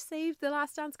so much Save the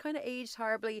Last Dance, kind of aged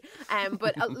horribly.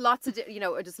 But lots of,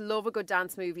 I just love a good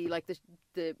dance movie. Like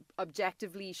the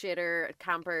objectively shitter,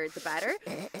 camper, the better.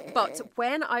 But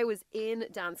when I was in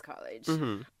dance college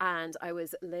and I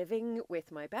was living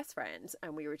with my best friend,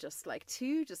 and we were just like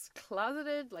two just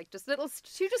closeted, like just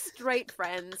two just straight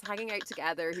friends hanging out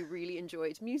together who really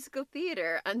enjoyed musical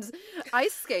theatre and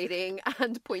ice skating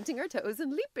and pointing our toes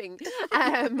and leaping.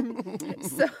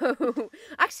 So, actually,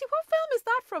 what film is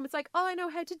that from? It's like, all I know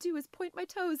how to do is point my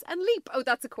toes and leap. Oh,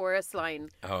 that's a chorus line.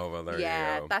 Oh, well, there you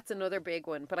go. That's another big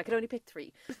one, but I could only pick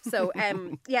 3. So,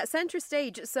 Centre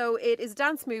Stage. So, it is a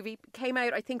dance movie. Came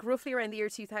out, I think, roughly around the year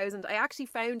 2000. I actually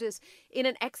found it in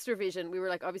an extra vision. We were,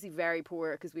 like, obviously very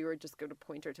poor because we were just going to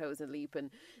point our toes and leap, and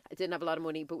I didn't have a lot of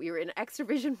money, but we were in extra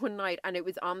vision one night, and it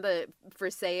was on the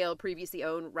for sale, previously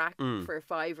owned rack for a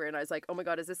 $5, and I was like, oh my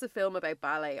God, is this a film about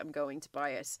ballet? I'm going to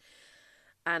buy it.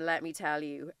 And let me tell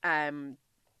you,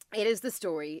 it is the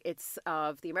story. It's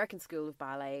of the American School of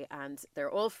Ballet, and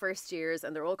they're all first years,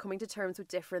 and they're all coming to terms with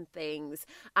different things.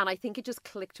 And I think it just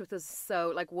clicked with us.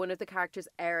 So, like, one of the characters,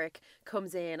 Eric,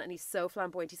 comes in, and he's so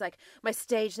flamboyant. He's like, my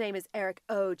stage name is Eric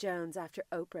O. Jones after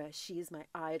Oprah. She's my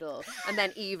idol. And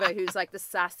then Eva, who's like the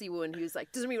sassy one, who's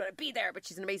like, doesn't really want to be there, but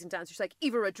she's an amazing dancer. She's like,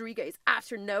 Eva Rodriguez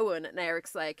after no one. And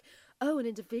Eric's like, oh, an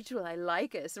individual, I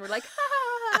like it. And we're like, ha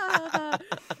ha ha,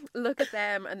 look at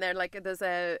them. And they're like,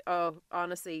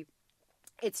 honestly,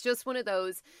 it's just one of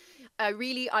those. I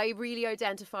really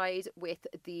identified with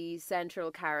the central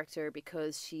character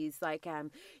because she's like,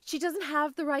 she doesn't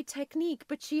have the right technique,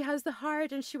 but she has the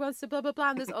heart, and she wants to blah blah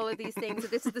blah. And there's all of these things. So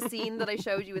this is the scene that I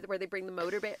showed you where they bring the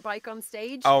motorbike on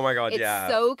stage. Oh my God, it's yeah.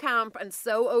 It's so camp and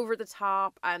so over the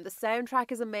top, and the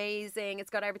soundtrack is amazing.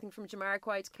 It's got everything from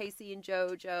Jamiroquai to Casey and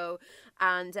JoJo,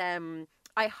 and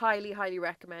I highly, highly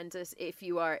recommend it if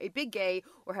you are a big gay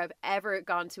or have ever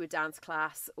gone to a dance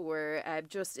class or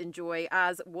just enjoy,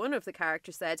 as one of the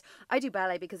characters said, I do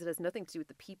ballet because it has nothing to do with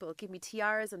the people. Give me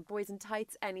tiaras and boys in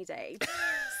tights any day.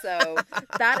 So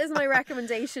that is my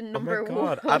recommendation number one. Oh my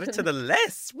God, one. add it to the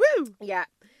list. Woo! Yeah.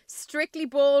 Strictly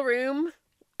Ballroom,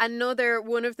 another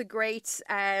one of the great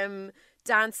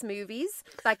dance movies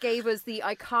that gave us the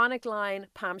iconic line,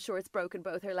 Pam Short's broken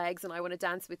both her legs and I want to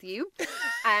dance with you.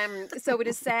 So it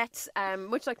is set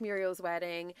much like Muriel's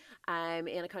Wedding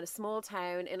in a kind of small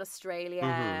town in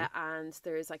Australia, and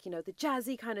there's like, the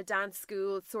jazzy kind of dance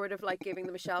school. It's sort of like giving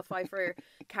the Michelle Pfeiffer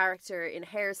character in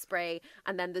Hairspray,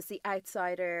 and then there's the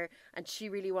outsider, and she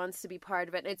really wants to be part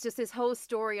of it, and it's just this whole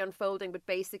story unfolding, but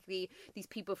basically these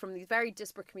people from these very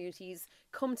disparate communities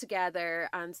come together,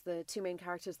 and the two main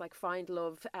characters like find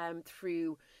love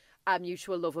through a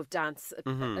mutual love of dance,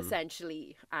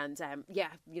 essentially, and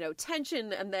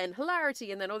tension, and then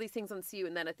hilarity, and then all these things ensue,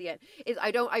 and then at the end,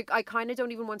 I kind of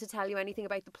don't even want to tell you anything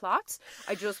about the plot.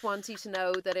 I just want you to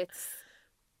know that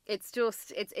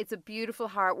it's a beautiful,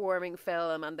 heartwarming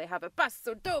film, and they have a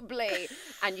passo doble,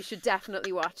 and you should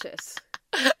definitely watch it.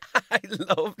 I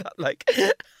love that, like.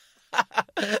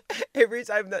 Every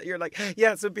time that you're like,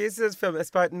 yeah, so basically this film is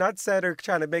about not Cedric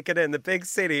trying to make it in the big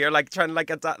city, or like trying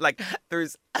to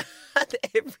there's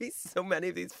so many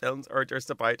of these films are just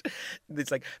about these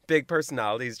like big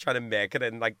personalities trying to make it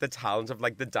in like the talent of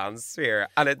like the dance sphere,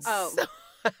 and it's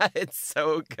it's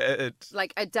so good.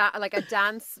 Like a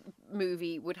dance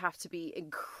movie would have to be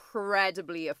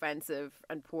incredibly offensive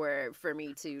and poor for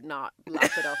me to not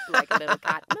lap it up like a little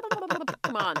cat.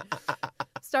 Come on.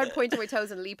 Started pointing my toes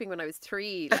and leaping when I was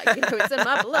 3. Like, it's in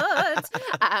my blood.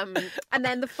 And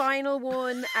then the final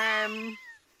one.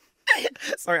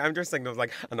 Sorry, I'm just thinking of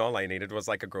like, and all I needed was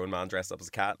like a grown man dressed up as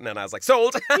a cat, and then I was like,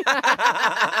 sold.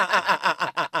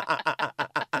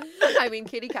 I mean,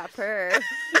 kitty cat purr.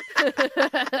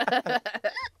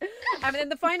 And then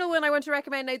the final one I want to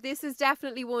recommend, now this is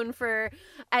definitely one for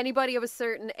anybody of a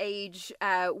certain age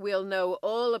will know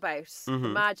all about the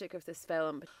magic of this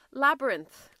film.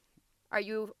 Labyrinth. Are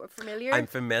you familiar? I'm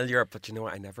familiar, but you know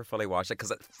what? I never fully watched it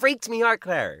because it freaked me out,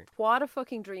 Claire. What a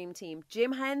fucking dream team.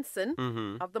 Jim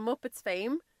Henson of the Muppets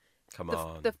fame. Come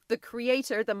on. The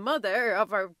creator, the mother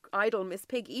of our idol, Miss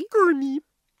Piggy. Gurney.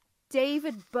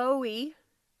 David Bowie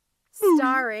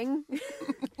starring.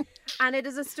 And it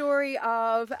is a story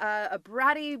of a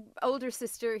bratty older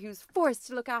sister who's forced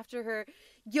to look after her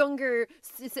younger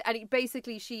sister. And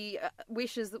basically she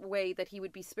wishes away that he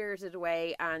would be spirited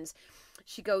away, and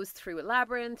she goes through a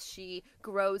labyrinth. She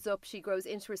grows up. She grows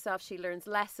into herself. She learns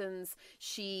lessons.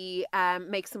 She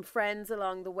makes some friends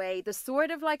along the way. There's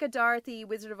sort of like a Dorothy,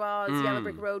 Wizard of Oz, Yellow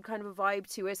Brick Road kind of a vibe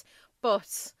to it.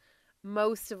 But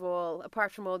most of all,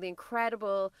 apart from all the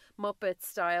incredible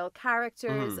Muppet-style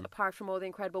characters, apart from all the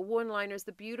incredible one-liners,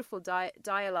 the beautiful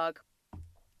dialogue,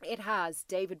 it has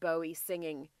David Bowie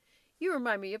singing, "You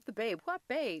remind me of the babe." What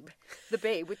babe? The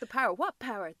babe with the power. What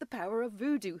power? The power of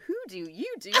voodoo. Hoodoo.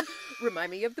 You do.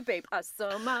 Remind me of the babe. I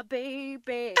saw my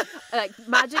baby. Like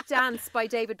Magic Dance by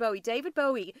David Bowie. David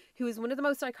Bowie, who is one of the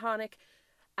most iconic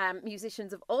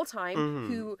musicians of all time,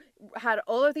 who had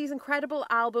all of these incredible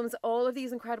albums, all of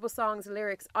these incredible songs and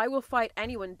lyrics. I will fight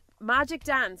anyone. Magic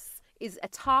Dance is a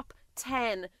top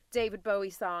 10 David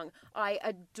Bowie song. I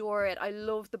adore it. I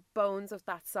love the bones of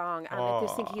that song, and I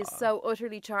just think he is so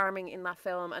utterly charming in that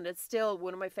film, and it's still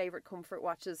one of my favourite comfort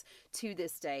watches to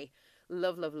this day.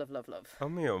 Love, love, love, love, love. Oh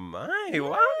my,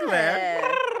 wow,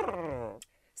 Claire.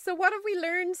 So what have we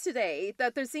learned today?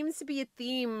 That there seems to be a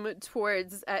theme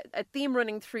towards a theme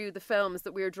running through the films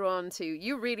that we're drawn to.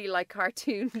 You really like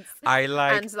cartoons. I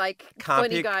like and like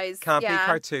funny guys. Campy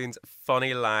cartoons,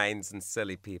 funny lines, and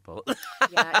silly people.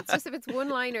 Yeah, it's just if it's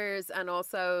one-liners and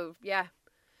also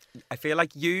I feel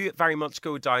like you very much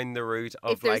go down the route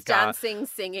of if there's like dancing,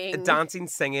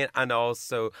 singing, and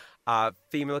also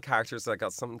female characters that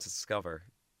got something to discover.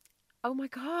 Oh my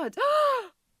God.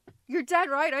 You're dead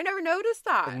right. I never noticed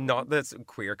that. Not this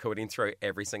queer coding throughout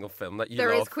every single film that you There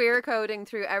love. is queer coding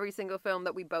through every single film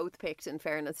that we both picked, in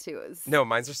fairness to us. No,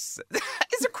 mine's just... Is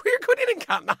there queer coding in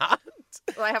Cat in the Hat?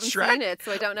 Well, I haven't Shrek? seen it,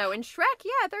 so I don't know. In Shrek,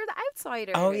 yeah, they're the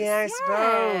outsiders. Oh, yeah, I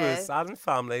suppose. Adam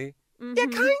Family. Mm-hmm. Yeah,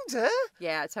 kinda.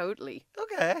 Yeah, totally.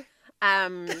 Okay.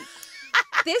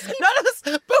 This keeps... None of us...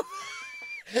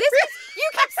 You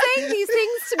keep saying these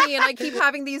things to me, and I keep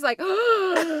having these like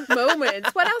moments.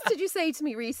 What else did you say to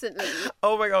me recently?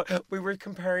 Oh my God, we were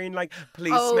comparing like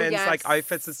policemen's like yes.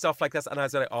 outfits and stuff like this, and I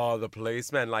was like, oh, the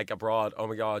policemen like abroad. Oh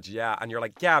my God, yeah. And you're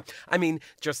like, yeah. I mean,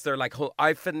 just their like whole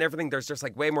outfit and everything. There's just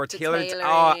like way more tailored.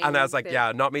 Oh, and I was like,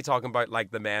 yeah, not me talking about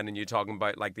like the men and you talking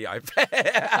about like the outfit.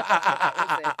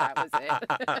 That was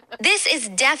it. This is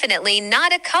definitely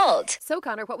not a cult. So,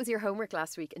 Conor, what was your homework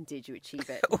last week, and did you achieve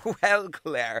it? Well,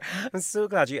 Claire, I'm so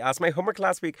glad you asked. My homework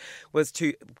last week was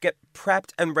to get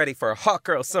prepped and ready for a hot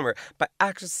girl summer by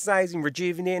exercising,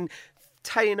 rejuvenating,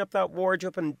 tidying up that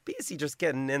wardrobe, and basically just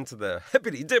getting into the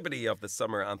hippity-dippity of the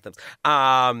summer anthems.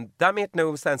 That made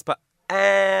no sense, but...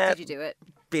 Did you do it?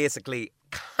 Basically,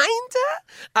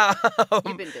 kinda.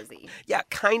 You've been busy. Yeah,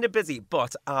 kind of busy,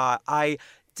 but I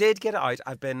did get it out.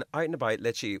 I've been out and about,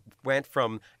 literally went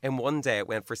from, in one day,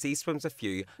 went for sea swims a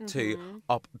few to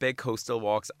up big coastal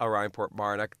walks around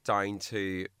Portmarnock down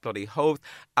to bloody Howth.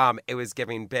 It was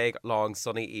giving big, long,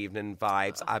 sunny evening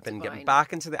vibes. I've been getting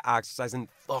back into the exercise and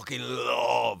fucking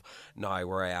love now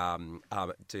where I am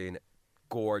doing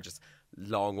gorgeous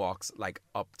long walks like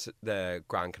up to the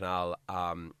Grand Canal.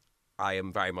 I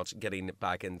am very much getting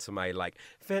back into my like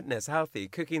fitness, healthy,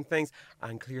 cooking things,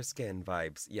 and clear skin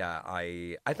vibes. Yeah,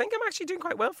 I think I'm actually doing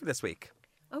quite well for this week.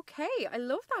 Okay, I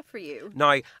love that for you.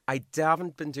 Now, I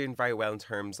haven't been doing very well in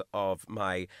terms of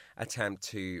my attempt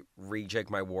to rejig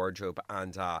my wardrobe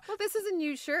and... well, this is a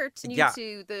new shirt, new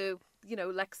to the...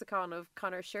 lexicon of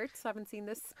Conor shirts. Haven't seen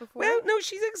this before. Well, no,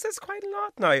 she exists quite a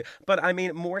lot now. But I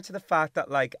mean, more to the fact that,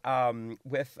 like, well, do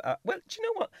you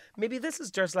know what? Maybe this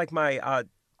is just like my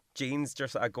jeans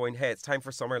just going, hey, it's time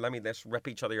for summer. Let me just rip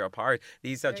each other apart.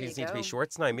 These jeans need to be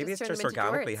shorts now. Maybe it's just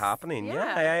organically happening.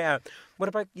 Yeah. What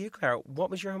about you, Claire? What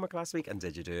was your homework last week, and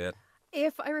did you do it?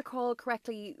 If I recall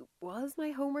correctly, was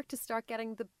my homework to start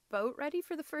getting the boat ready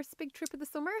for the first big trip of the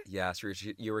summer? Yes,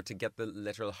 you were to get the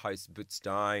literal house boots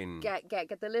down. Get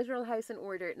the literal house in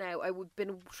order. Now, I've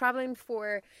been travelling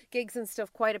for gigs and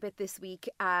stuff quite a bit this week.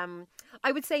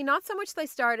 I would say not so much that I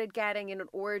started getting in an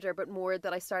order, but more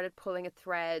that I started pulling a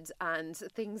thread and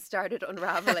things started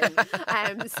unravelling.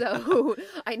 So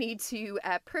I need to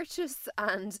purchase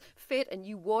and fit a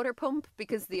new water pump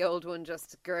because the old one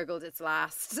just gurgled its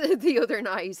last the other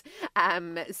night.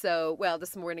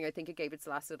 This morning I think it gave its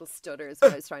last little stutters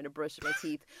when I was trying to brush my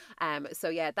teeth. That's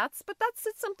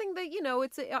something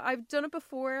that I've done it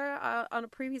before on a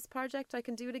previous project. I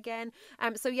can do it again.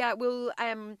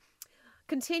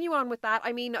 continue on with that.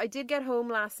 I mean, I did get home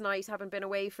last night, having been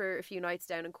away for a few nights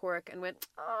down in Cork, and went,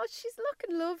 oh, she's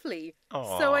looking lovely.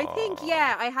 Aww. So I think,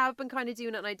 yeah, I have been kind of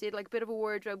doing it, and I did like a bit of a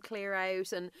wardrobe clear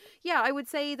out, and yeah, I would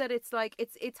say that it's like,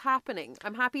 it's happening.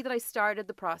 I'm happy that I started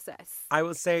the process. I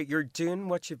will say you're doing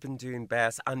what you've been doing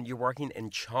best, and you're working in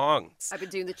chunks. I've been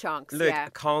doing the chunks, Look, yeah.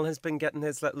 Colin has been getting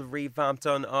his little revamp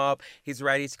done up. He's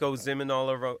ready to go zooming all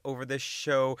over this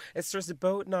show. It's just a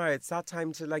boat now. It's that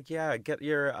time to get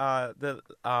your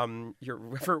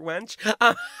river wench.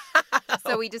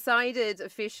 So we decided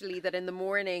officially that in the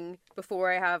morning,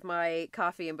 before I have my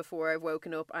coffee and before I've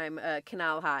woken up, I'm a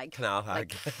canal hag. Canal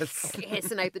hag.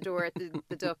 Hissing out the door at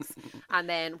the ducks. And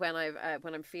then when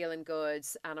I'm feeling good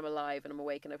and I'm alive and I'm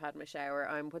awake and I've had my shower,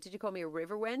 I'm, what did you call me, a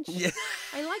river wench? Yeah.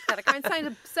 I like that. It kind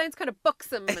of sounds kind of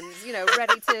buxom and,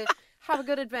 ready to have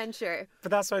a to adventure.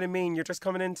 But that's what I mean. You're just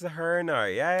coming into her now.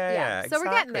 Yeah. So exactly.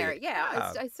 we're getting there.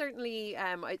 Yeah. I certainly,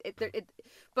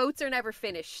 boats are never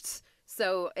finished.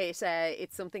 So it's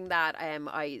something that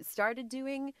I started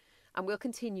doing and will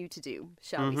continue to do,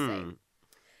 shall we say.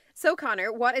 So,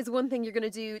 Conor, what is one thing you're going to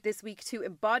do this week to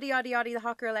embody the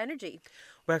hot girl energy?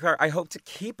 Well, Claire, I hope to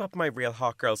keep up my real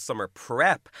hot girl summer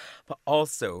prep, but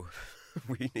also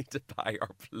we need to buy our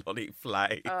bloody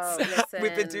flights. Oh, listen.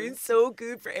 We've been doing so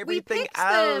good for everything we picked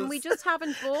else. them. We just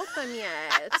haven't bought them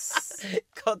yet.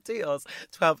 Cut to us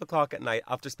 12 o'clock at night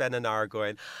after spending an hour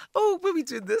going, oh, will we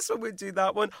do this one, we'll do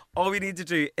that one. All we need to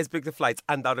do is book the flights.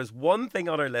 And that is one thing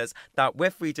on our list that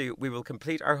if we do, we will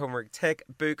complete our homework. Tick,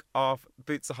 book off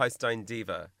Boots the House Down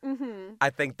Diva. I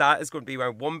think that is going to be my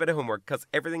one bit of homework, because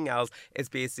everything else is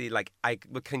basically like I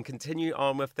can continue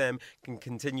on with them, can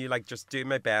continue like just doing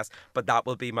my best, but that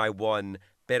will be my one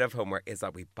bit of homework, is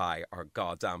that we buy our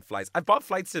goddamn flights. I've bought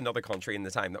flights to another country in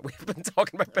the time that we've been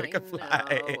talking about booking flights.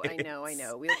 I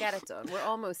know. We'll get it done. We're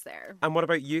almost there. And what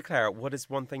about you, Claire? What is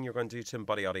one thing you're going to do to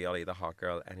embody the hot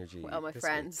girl energy? Well, my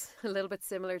friends, a little bit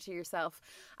similar to yourself.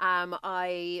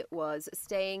 I was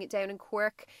staying down in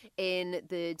Cork in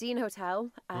the Dean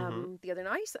Hotel the other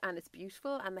night, and it's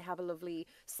beautiful, and they have a lovely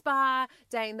spa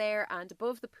down there, and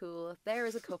above the pool there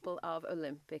is a couple of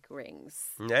Olympic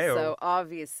rings. Yeah. So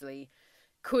obviously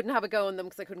couldn't have a go on them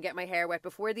because I couldn't get my hair wet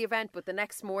before the event, but the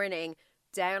next morning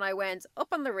down I went, up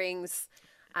on the rings,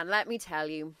 and let me tell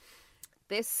you,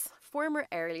 this former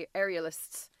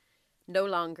aerialist no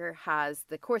longer has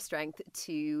the core strength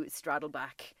to straddle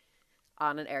back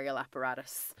on an aerial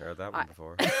apparatus. Heard that one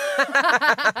before.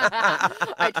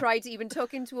 I tried to even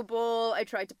tuck into a ball. I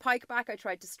tried to pike back. I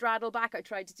tried to straddle back. I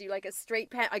tried to do like a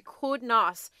straight pen. I could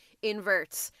not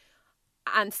invert.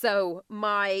 And so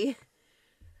my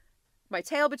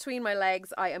tail between my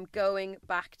legs, I am going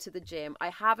back to the gym. I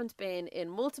haven't been in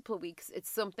multiple weeks. It's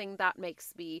something that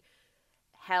makes me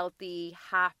healthy,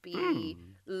 happy,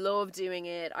 love doing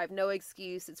it. I've no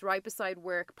excuse. It's right beside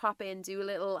work. Pop in, do a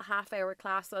little half-hour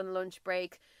class on lunch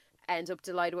break, end up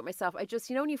delighted with myself. I just,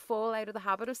 when you fall out of the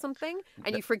habit of something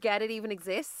and you forget it even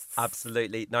exists.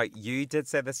 Absolutely. Now, you did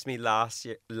say this to me last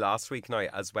week now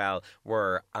as well,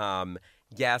 where,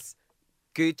 yes,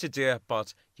 good to do it,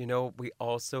 but we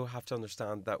also have to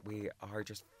understand that we are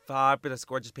just fabulous,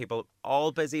 gorgeous people,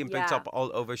 all busy and booked up all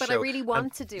over but show. I really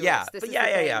want to do it.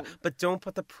 Yeah. But don't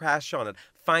put the pressure on it.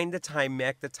 Find the time,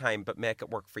 make the time, but make it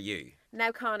work for you.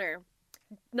 Now, Conor,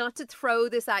 not to throw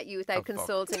this at you without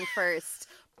consulting first,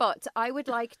 but I would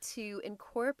like to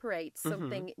incorporate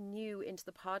something new into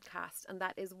the podcast, and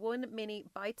that is one mini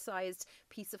bite-sized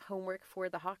piece of homework for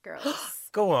the hot girls.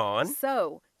 Go on.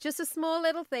 So, just a small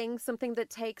little thing, something that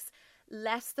takes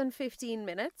less than 15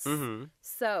 minutes.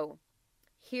 So,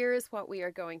 here's what we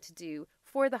are going to do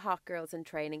for the hot girls in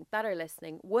training that are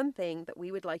listening. One thing that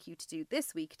we would like you to do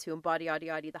this week to embody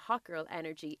the hot girl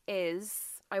energy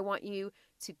is, I want you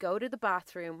to go to the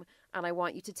bathroom and I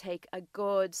want you to take a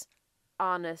good,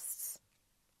 honest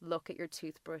look at your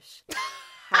toothbrush.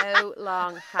 How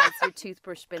long has your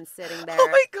toothbrush been sitting there? Oh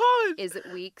my God. Is it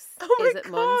weeks? Oh Is my it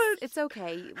God. months? It's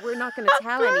okay. We're not going to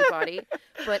tell anybody.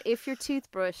 But if your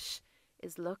toothbrush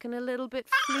is looking a little bit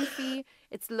floofy,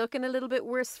 it's looking a little bit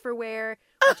worse for wear,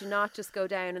 would you not just go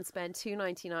down and spend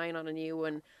 $2.99 on a new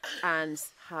one and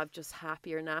have just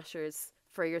happier gnashers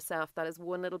for yourself? That is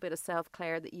one little bit of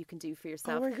self-care that you can do for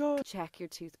yourself. Oh my God. Check your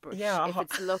toothbrush. Yeah. If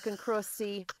it's looking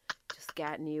crusty, just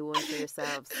get a new one for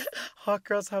yourselves. Hot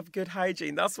girls have good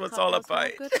hygiene. That's what it's Hot all girls about.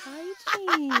 have good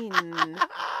hygiene.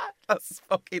 That's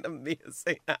fucking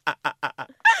amazing.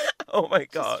 Oh my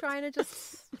God. Just trying to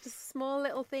just a small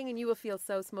little thing, and you will feel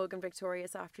so smug and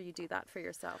victorious after you do that for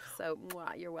yourself. So,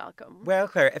 mwah, you're welcome. Well,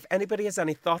 Claire, if anybody has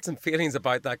any thoughts and feelings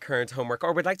about that current homework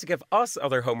or would like to give us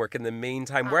other homework in the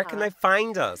meantime, where can they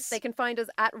find us? They can find us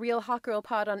at Real Hot Girl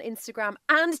Pod on Instagram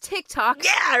and TikTok.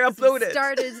 Yeah, I uploaded.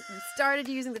 Started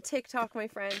using the TikTok, my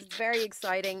friends. Very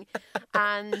exciting.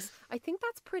 And I think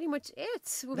that's pretty much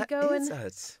it.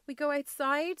 We go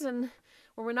outside, and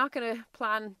we're not going to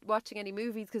plan watching any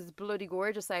movies because it's bloody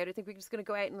gorgeous out. I think we're just going to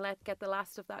go out and get the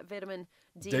last of that vitamin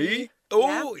D.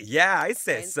 Oh, yeah, I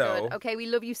say so. Good. Okay, we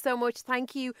love you so much.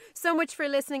 Thank you so much for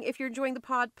listening. If you're enjoying the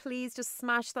pod, please just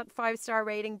smash that 5-star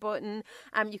rating button.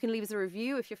 You can leave us a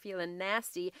review if you're feeling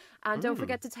nasty. And don't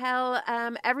forget to tell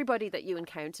everybody that you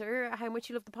encounter how much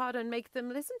you love the pod and make them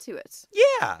listen to it.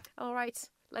 Yeah. All right,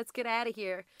 let's get out of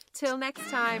here. Till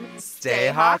next time, Stay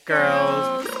hot,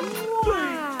 girls.